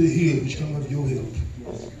you look to the hills which come up your help,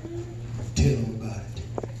 tell him about it.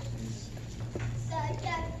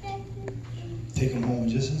 Take him home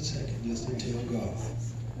just a second, just to tell God.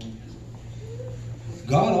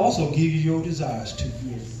 God also gives you your desires too.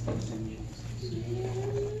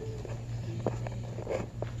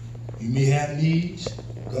 You may have needs,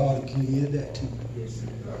 God can give that too.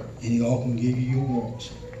 And he also can give you your wants.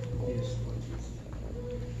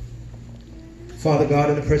 Father God,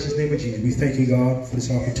 in the precious name of Jesus, we thank you, God, for this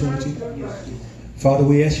opportunity. Father,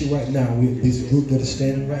 we ask you right now, this group that is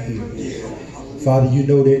standing right here, Father, you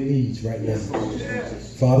know their needs right now.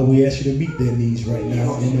 Father, we ask you to meet their needs right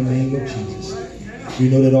now in the name of Jesus. We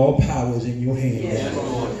know that all power is in your hand.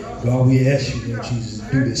 God, we ask you, Lord Jesus, to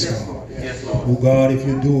do this, God. Oh God, if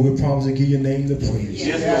you do it, we promise to give your name the praise.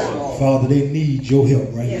 Father, they need your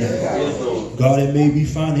help right now. God, it may be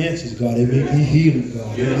finances, God. It may be healing,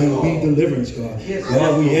 God. It may be deliverance, God.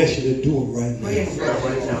 God, we ask you to do it right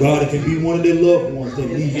now. God, it can be one of their loved ones that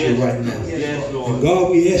need you right now. And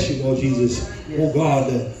God, we ask you, Lord Jesus, oh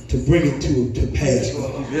God, to bring it to pass, God.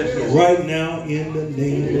 Right now, in the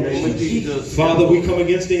name of Jesus. Father, we come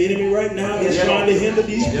against the enemy right now that's trying to hinder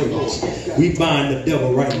these prayers. We bind the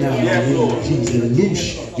devil right now in the name of Jesus and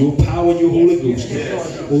loose your power and your Holy Ghost.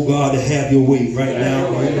 Oh God, to have your way right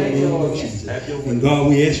now in the name of Jesus. And God,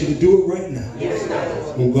 we ask you to do it right now.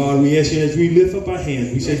 Oh God, we ask you as we lift up our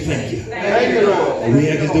hands, we say thank you. We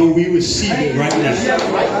ask as though we receive it right now.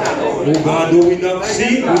 Oh God, though we not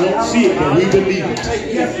see it, we don't see it, but we believe it.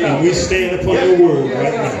 And we stand upon your word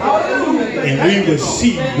right now. And we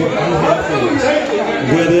receive what you have for us.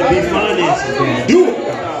 Whether it be finances, God, do it.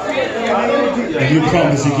 And you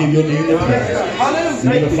promise to give your name the praise.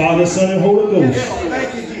 In the Father, Son, and Holy Ghost.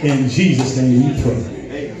 In Jesus' name we pray.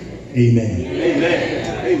 Amen.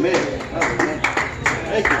 Amen. Amen.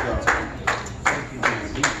 Thank you, God.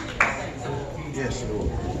 Yes, Lord.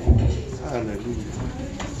 Hallelujah.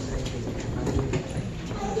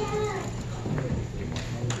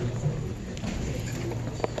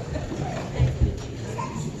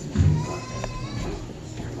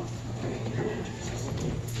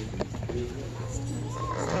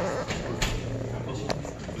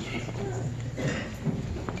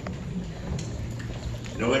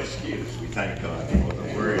 No excuse. We thank God for the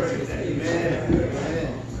word today.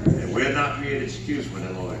 Amen. And we're not being excused when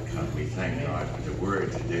the Lord comes. We thank God for the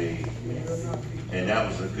word today. And that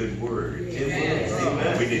was a good word.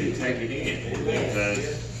 Amen. We need to take it in. Because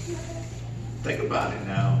think about it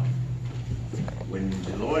now. When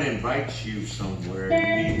the Lord invites you somewhere,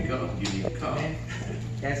 you need to come. You need to come.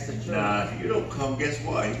 That's the truth. Now, if you don't come, guess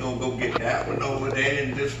what? He's going to go get that one over there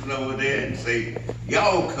and this one over there and say,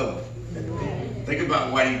 y'all come. Think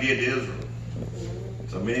about what he did to Israel.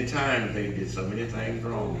 So many times they did so many things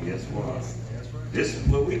wrong. Guess what? This is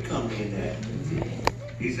where we come in at.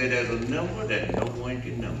 He said there's a number that no one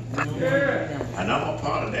can number. And I'm a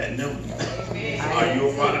part of that number. Are you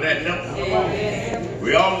a part of that number?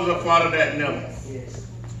 We all are a part of that number.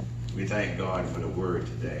 We thank God for the word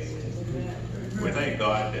today. We thank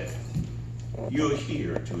God that you're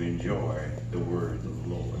here to enjoy the word of the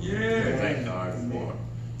Lord. We thank God for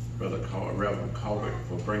Reverend Corbett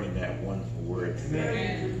for bringing that wonderful word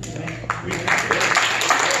today.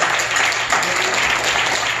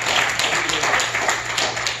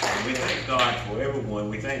 We thank God for everyone.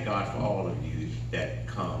 We thank God for all of you that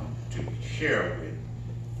come to share with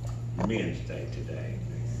Men's Day today.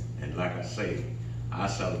 And like I say, I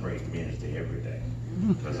celebrate Men's Day every day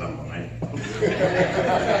because I'm a man.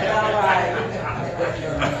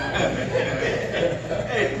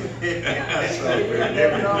 I celebrate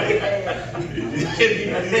every day.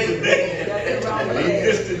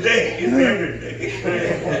 Just today, it's every day.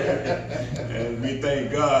 And we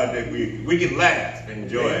thank God that we can laugh and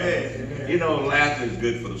enjoy it. You know, laughter is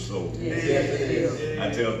good for the soul. I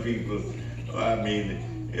tell people, I mean,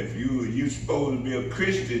 if you supposed to be a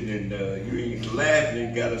Christian and you ain't laughing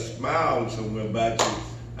and got a smile somewhere about you,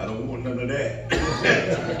 I don't want none of that.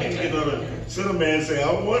 You know, the sinner man say, I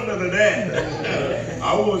don't want none of that.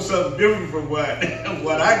 I want something different from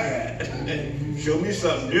what I got. Show me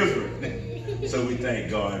something different. So we thank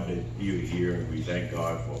God that you're here. We thank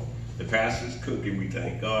God for the pastor's cooking. We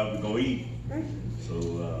thank God we're going to eat. So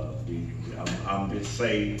I'm just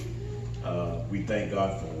saying, we thank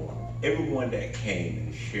God for everyone that came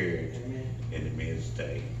and shared in the Men's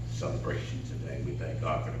Day celebration today. We thank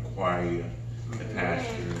God for the choir, the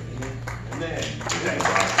pastor, and we thank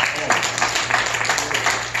God for all.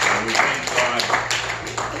 And we thank God.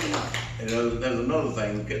 And there's another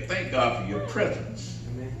thing. We thank God for your presence.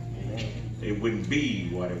 It wouldn't be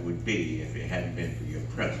what it would be if it hadn't been for your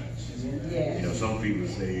presence. You know, some people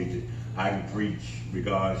say that I can preach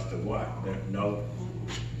regards to what? No,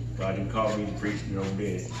 God didn't call me to preach no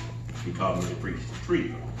bed. He called me to preach the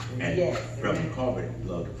truth. And Reverend Corbett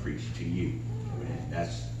loved to preach to you. And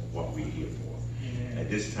that's what we're here for. At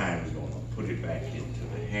this time, we're going to put it back into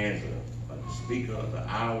the hands of the speaker of the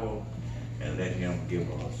hour and let him give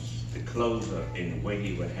us the closer in the way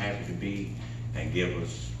he would have it to be and give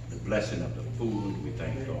us the blessing of the food. We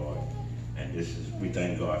thank God. And we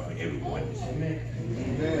thank God for everyone. Amen.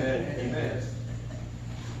 Amen. Amen.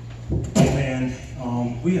 Amen.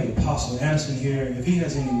 We have Apostle Anderson here. If he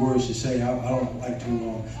has any words to say, I don't like to.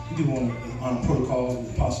 We do want to, on protocol,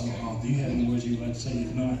 Apostle. Do you have any words you'd like to say?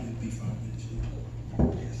 If not, it'd be fine.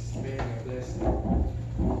 Yes. Amen. God bless you.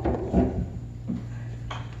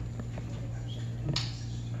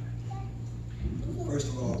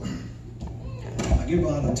 give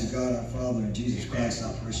honor to God our Father and Jesus Christ,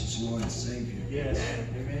 our precious Lord and Savior. Yes.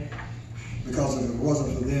 Amen. Because if it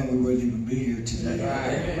wasn't for them, we wouldn't even be here today.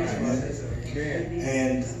 Amen.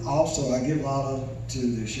 And also, I give honor to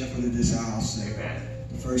the shepherd of this house, and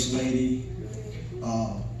the First Lady,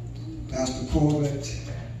 Pastor Corbett,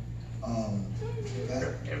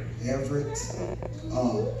 Everett.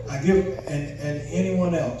 I give, and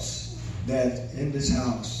anyone else that in this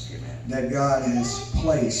house that God has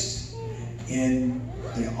placed in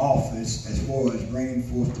the office as far as bringing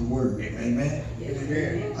forth the word. Amen.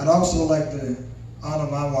 I'd also like to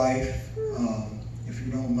honor my wife, if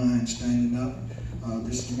you don't mind standing up.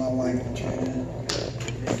 This is my wife, Katrina.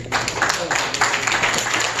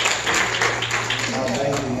 My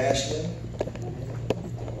baby, Ashley.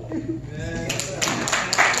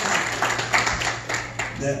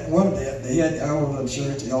 That one of the head elder of the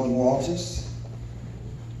church, Elder Walters.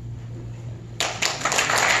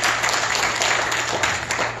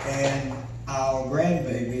 And our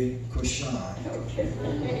grandbaby, Kushan.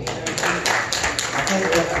 I thank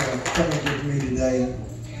God for coming with me today.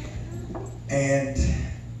 And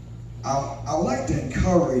I would like to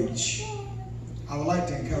encourage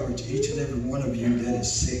each and every one of you that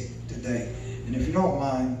is sick today. And if you don't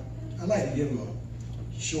mind, I'd like to give a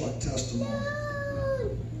short testimony.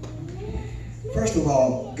 First of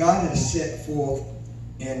all, God has set forth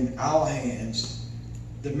in our hands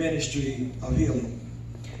the ministry of healing.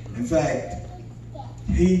 In fact,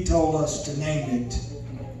 He told us to name it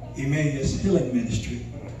Emmaus Healing Ministry.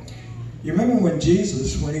 You remember when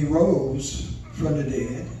Jesus, when He rose from the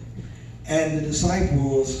dead, and the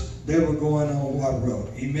disciples, they were going on what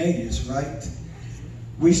road? Emmaus, right?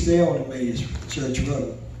 We stay on Emmaus Church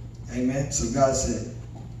Road. Amen. So God said,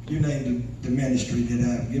 you name the ministry that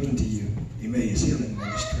I have given to you, Emmaus Healing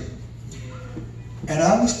Ministry. And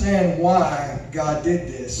I understand why God did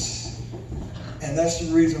this. And that's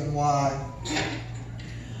the reason why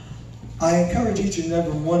I encourage each and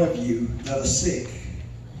every one of you that are sick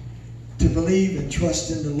to believe and trust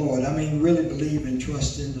in the Lord. I mean, really believe and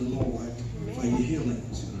trust in the Lord for your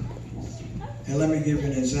healings. And let me give you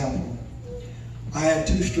an example. I had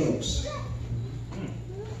 2 strokes.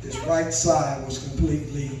 This right side was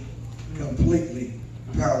completely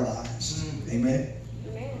paralyzed. Amen.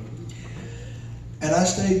 And I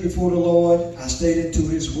stayed before the Lord. I stayed into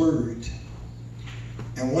His Word.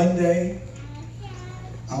 And one day,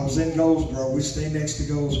 I was in Goldsboro. We stay next to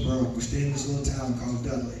Goldsboro. We stay in this little town called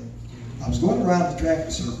Dudley. I was going around the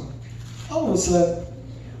traffic circle. All of a sudden,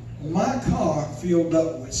 my car filled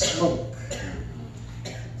up with smoke.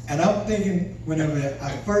 And I'm thinking, whenever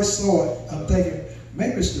I first saw it, I'm thinking,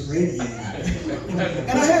 maybe it's the radiator.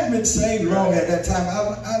 And I hadn't been saved long at that time.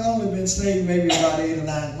 I'd only been saved maybe about 8 or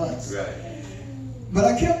 9 months. Right. But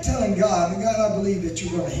I kept telling God, God, I believe that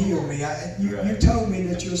you're going to heal me. You told me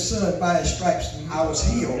that your son, by his stripes, I was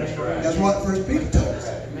healed. That's what 1 Peter told us.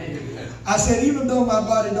 I said, even though my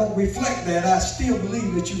body don't reflect that, I still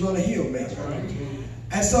believe that you're going to heal me.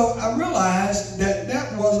 And so I realized that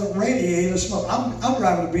that wasn't radiator smoke. I'm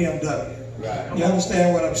driving a BMW. Right. You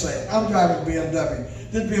understand what I'm saying? I'm driving a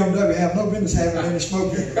BMW. This BMW have no business having any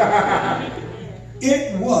smoke in it.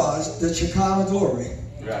 It was the Shekinah glory.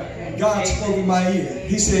 Right. God spoke in my ear.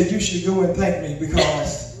 He said, you should go and thank me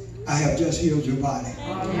because I have just healed your body.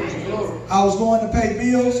 I was going to pay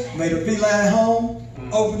bills, made a beeline home,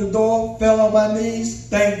 opened the door, fell on my knees.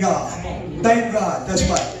 Thank God. Thank God. That's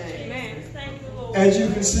right. As you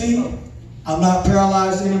can see, I'm not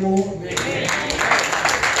paralyzed anymore.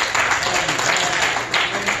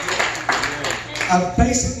 I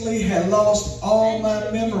basically had lost all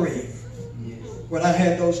my memory when I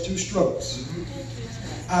had those 2 strokes.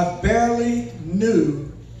 I barely knew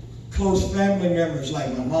close family members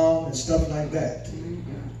like my mom and stuff like that.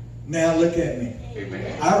 Now look at me.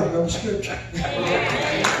 I remember scripture.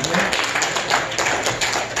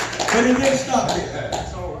 But it didn't stop there.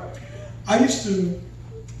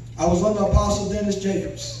 I was under Apostle Dennis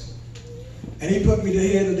Jacobs, and he put me the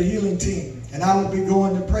head of the healing team, and I would be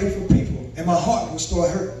going to pray for people, and my heart would start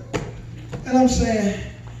hurting. And I'm saying,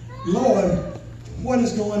 Lord, what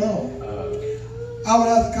is going on? I would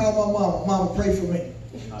have to call my mama. Mama, pray for me.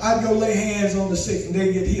 I'd go lay hands on the sick, and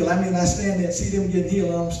they get healed. I mean, I stand there and see them getting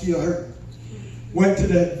healed, and I'm still hurting. Went to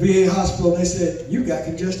the VA hospital, and they said, you got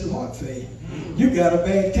congestive heart failure. You got a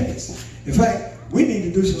bad case. In fact, we need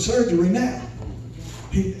to do some surgery now.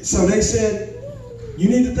 So they said, you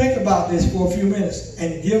need to think about this for a few minutes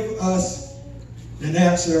and give us an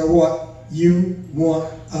answer of what you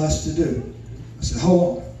want us to do. I said,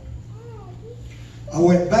 hold on. I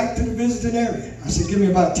went back to the visiting area. I said, give me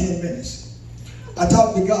about 10 minutes. I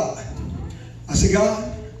talked to God. I said,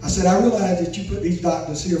 God, I said, I realize that you put these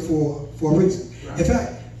doctors here for a reason. In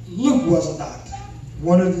fact, Luke was a doctor,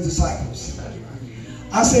 one of the disciples.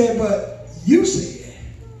 I said, but you said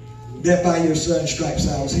that by your son's stripes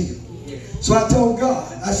I was healed. So I told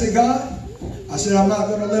God, I said, God, I said, I'm not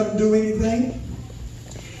going to let them do anything.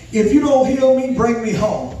 If you don't heal me, bring me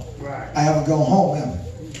home. I haven't gone home, have I?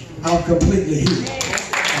 I'm completely healed.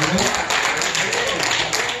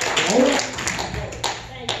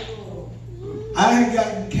 I had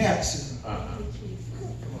gotten cancer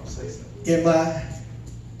in my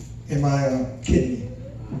kidney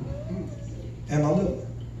and my liver.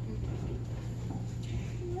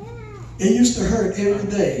 It used to hurt every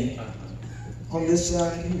day on this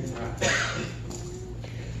side here.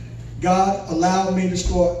 God allowed me to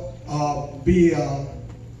start be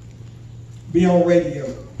on radio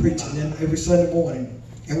preaching every Sunday morning,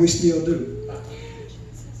 and we still do.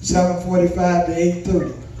 7:45 to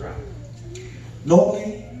 8:30.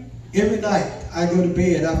 Normally, every night I go to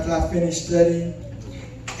bed after I finish studying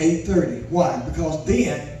 8:30. Why? Because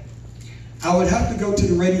then I would have to go to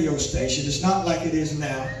the radio station. It's not like it is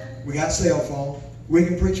now. We got cell phone. We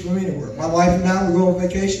can preach from anywhere. My wife and I, we go on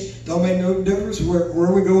vacation. Don't make no difference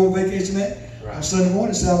where we go on vacation at. Right. On Sunday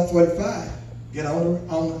morning, 7:45. Get on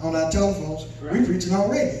our telephones. Right. We preaching on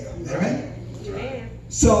radio. Amen? Right.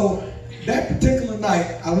 So that particular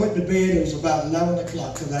night, I went to bed. It was about 11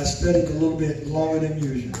 o'clock because I studied a little bit longer than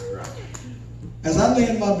usual. Right. As I lay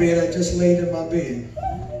in my bed, I just laid in my bed.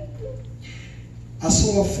 I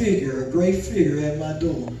saw a figure, a gray figure at my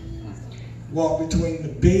door, walk between the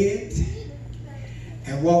bed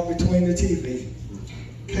and walk between the TV.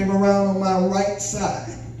 Came around on my right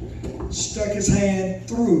side, stuck his hand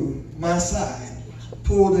through my side,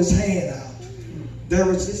 pulled his hand out. There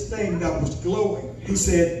was this thing that was glowing. He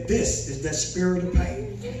said, this is that spirit of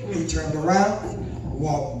pain. He turned around,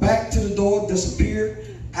 walked back to the door, disappeared.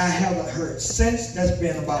 I haven't heard since. That's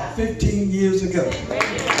been about 15 years ago.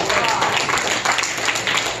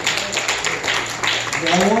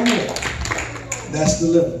 Now one more. That's the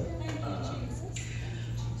liver.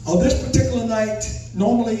 On this particular night,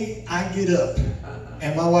 normally I get up,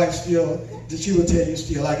 and my wife still, she will tell you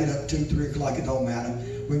still, I get up 2, 3 o'clock, it don't matter.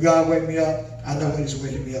 When God wake me up, I know what he's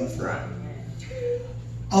waking me up for. Right.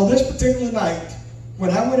 On this particular night, when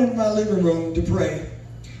I went into my living room to pray,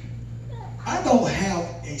 I don't have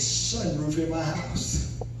a sunroof in my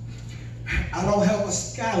house. I don't have a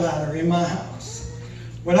skyliner in my house.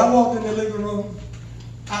 When I walked in the living room,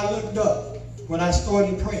 I looked up. When I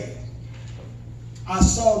started praying, I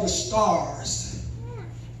saw the stars.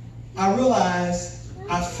 I realized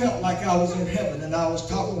I felt like I was in heaven and I was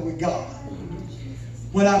talking with God.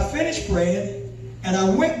 When I finished praying and I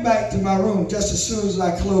went back to my room just as soon as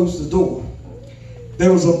I closed the door,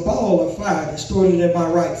 there was a ball of fire that started in my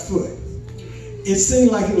right foot. It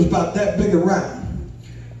seemed like it was about that big around,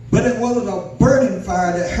 but it wasn't a burning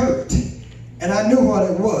fire that hurt. And I knew what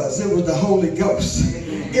it was. It was the Holy Ghost.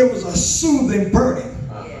 It was a soothing burning.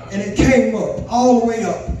 And it came up, all the way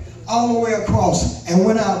up, all the way across, and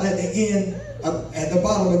went out at the end, at the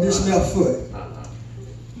bottom of this left foot.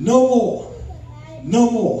 No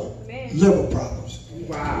more liver problems.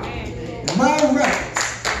 Wow.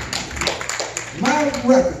 My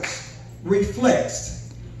records reflects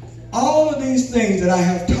all of these things that I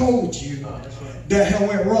have told you that have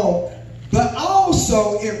went wrong, but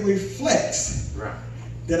also it reflects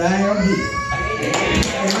that I am healed.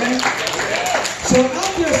 Amen. So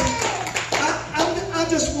I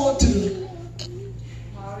just want to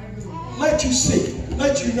let you see,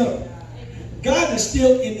 let you know, God is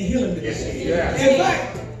still in the healing business. In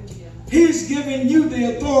fact, he's giving you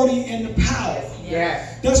the authority and the power.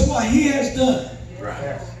 That's what he has done.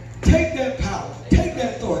 Take that power, take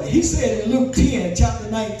that authority. He said in Luke 10, chapter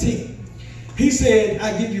 19, he said,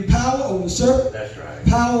 I give you power over the serpent,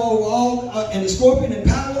 power over all, and the scorpion, and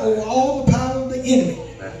power over all the power of the enemy.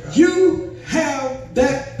 You have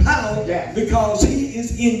that power because he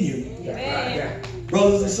is in you.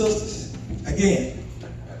 Brothers and sisters, again,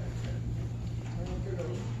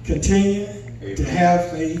 continue to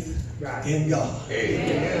have faith in God.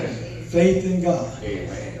 Faith in God.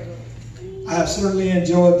 I have certainly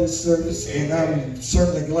enjoyed this service, and I'm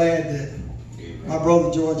certainly glad that my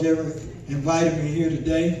brother George Everett invited me here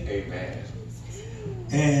today.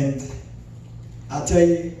 And I'll tell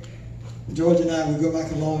you, George and I, we go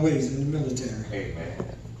back a long ways in the military.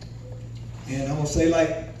 And I'm going to say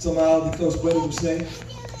like some of our other close buddies would say,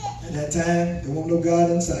 at that time, there wasn't no God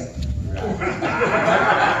in sight.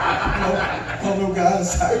 No God in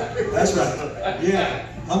sight. That's right. Yeah.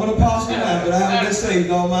 I'm an apostle now, but I haven't been saved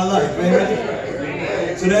all my life.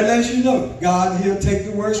 Amen. So that lets you know, God, he'll take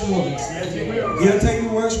the worst ones. Yes, he will. He'll take the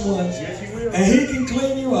worst ones. Yes, he will. And he can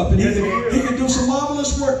clean you up. And Yes, he he will. can do some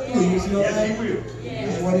marvelous work through you. See what I'm Yes, he saying? will.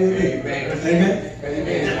 That's what he'll do. Amen.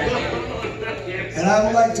 And I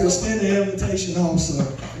would like to extend the invitation also.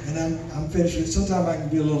 And I'm finished with it. Sometimes I can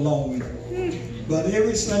be a little long with it. But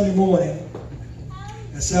every Sunday morning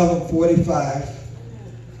at 7:45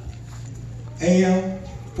 a.m.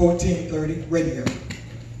 1430 radio,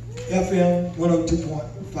 FM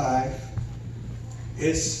 102.5.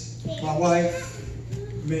 It's my wife,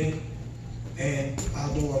 me, and our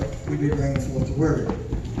daughter. We be bringing forth the word.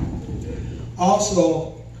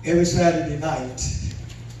 Also, every Saturday night,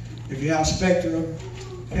 if you have Spectrum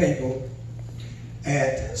cable,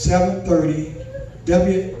 at 7:30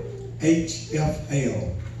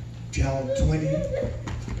 WHFL, channel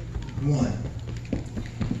 21.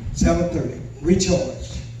 7:30.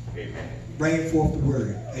 Recharge. Amen. Bringing forth the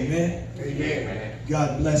word. Amen. Amen.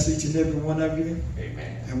 God bless each and every one of you.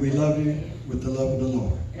 Amen. And we love you with the love of the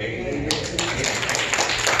Lord. Amen.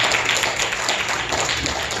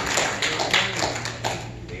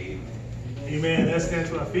 Amen. Let's stand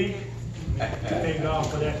to our feet. Thank God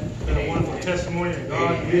for that wonderful testimony that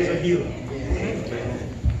God is a healer.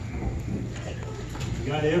 You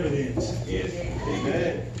got evidence. Yes.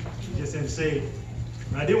 Amen. Just didn't say it.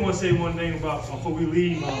 I did want to say one thing about before we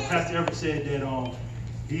leave. Pastor Everett said that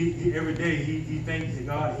he every day he thanks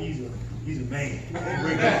God he's a man.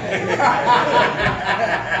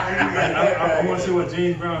 I want to say what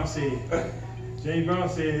James Brown said. James Brown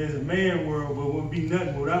said it's a man world, but it wouldn't be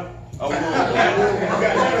nothing without.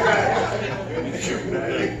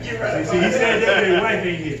 See, he said that, but his wife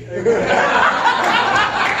ain't here.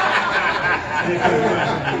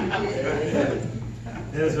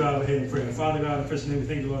 That's why I'm here in prayer. Father God, in the precious name, we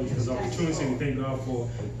thank you, Lord, for this opportunity. We thank God for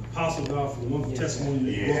Apostle God for the wonderful testimony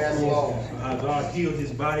that he brought forth. How God healed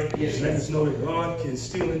his body. Let us know that God can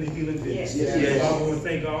still in the healing business. God, we want to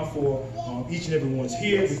thank God for each and every one's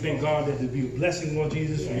here. We thank God that there be a blessing, Lord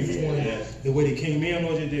Jesus, for each one. The way they came in,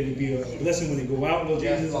 Lord Jesus, there will be a blessing when they go out, Lord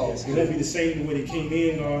Jesus. Let it be the same the way they came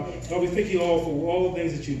in, God. God, we thank you all for all the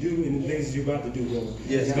things that you do and the things that you're about to do, Lord.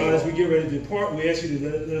 God, as we get ready to depart, we ask you to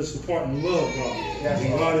let us depart in love, God.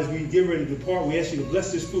 And God, as we get ready to depart, we ask you to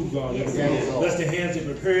bless this food, God. Bless the hands that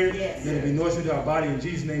prepared it. Let it be nourishment to our body. In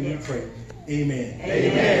Jesus' name we pray. Amen.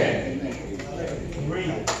 Amen. Amen.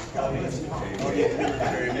 Amen.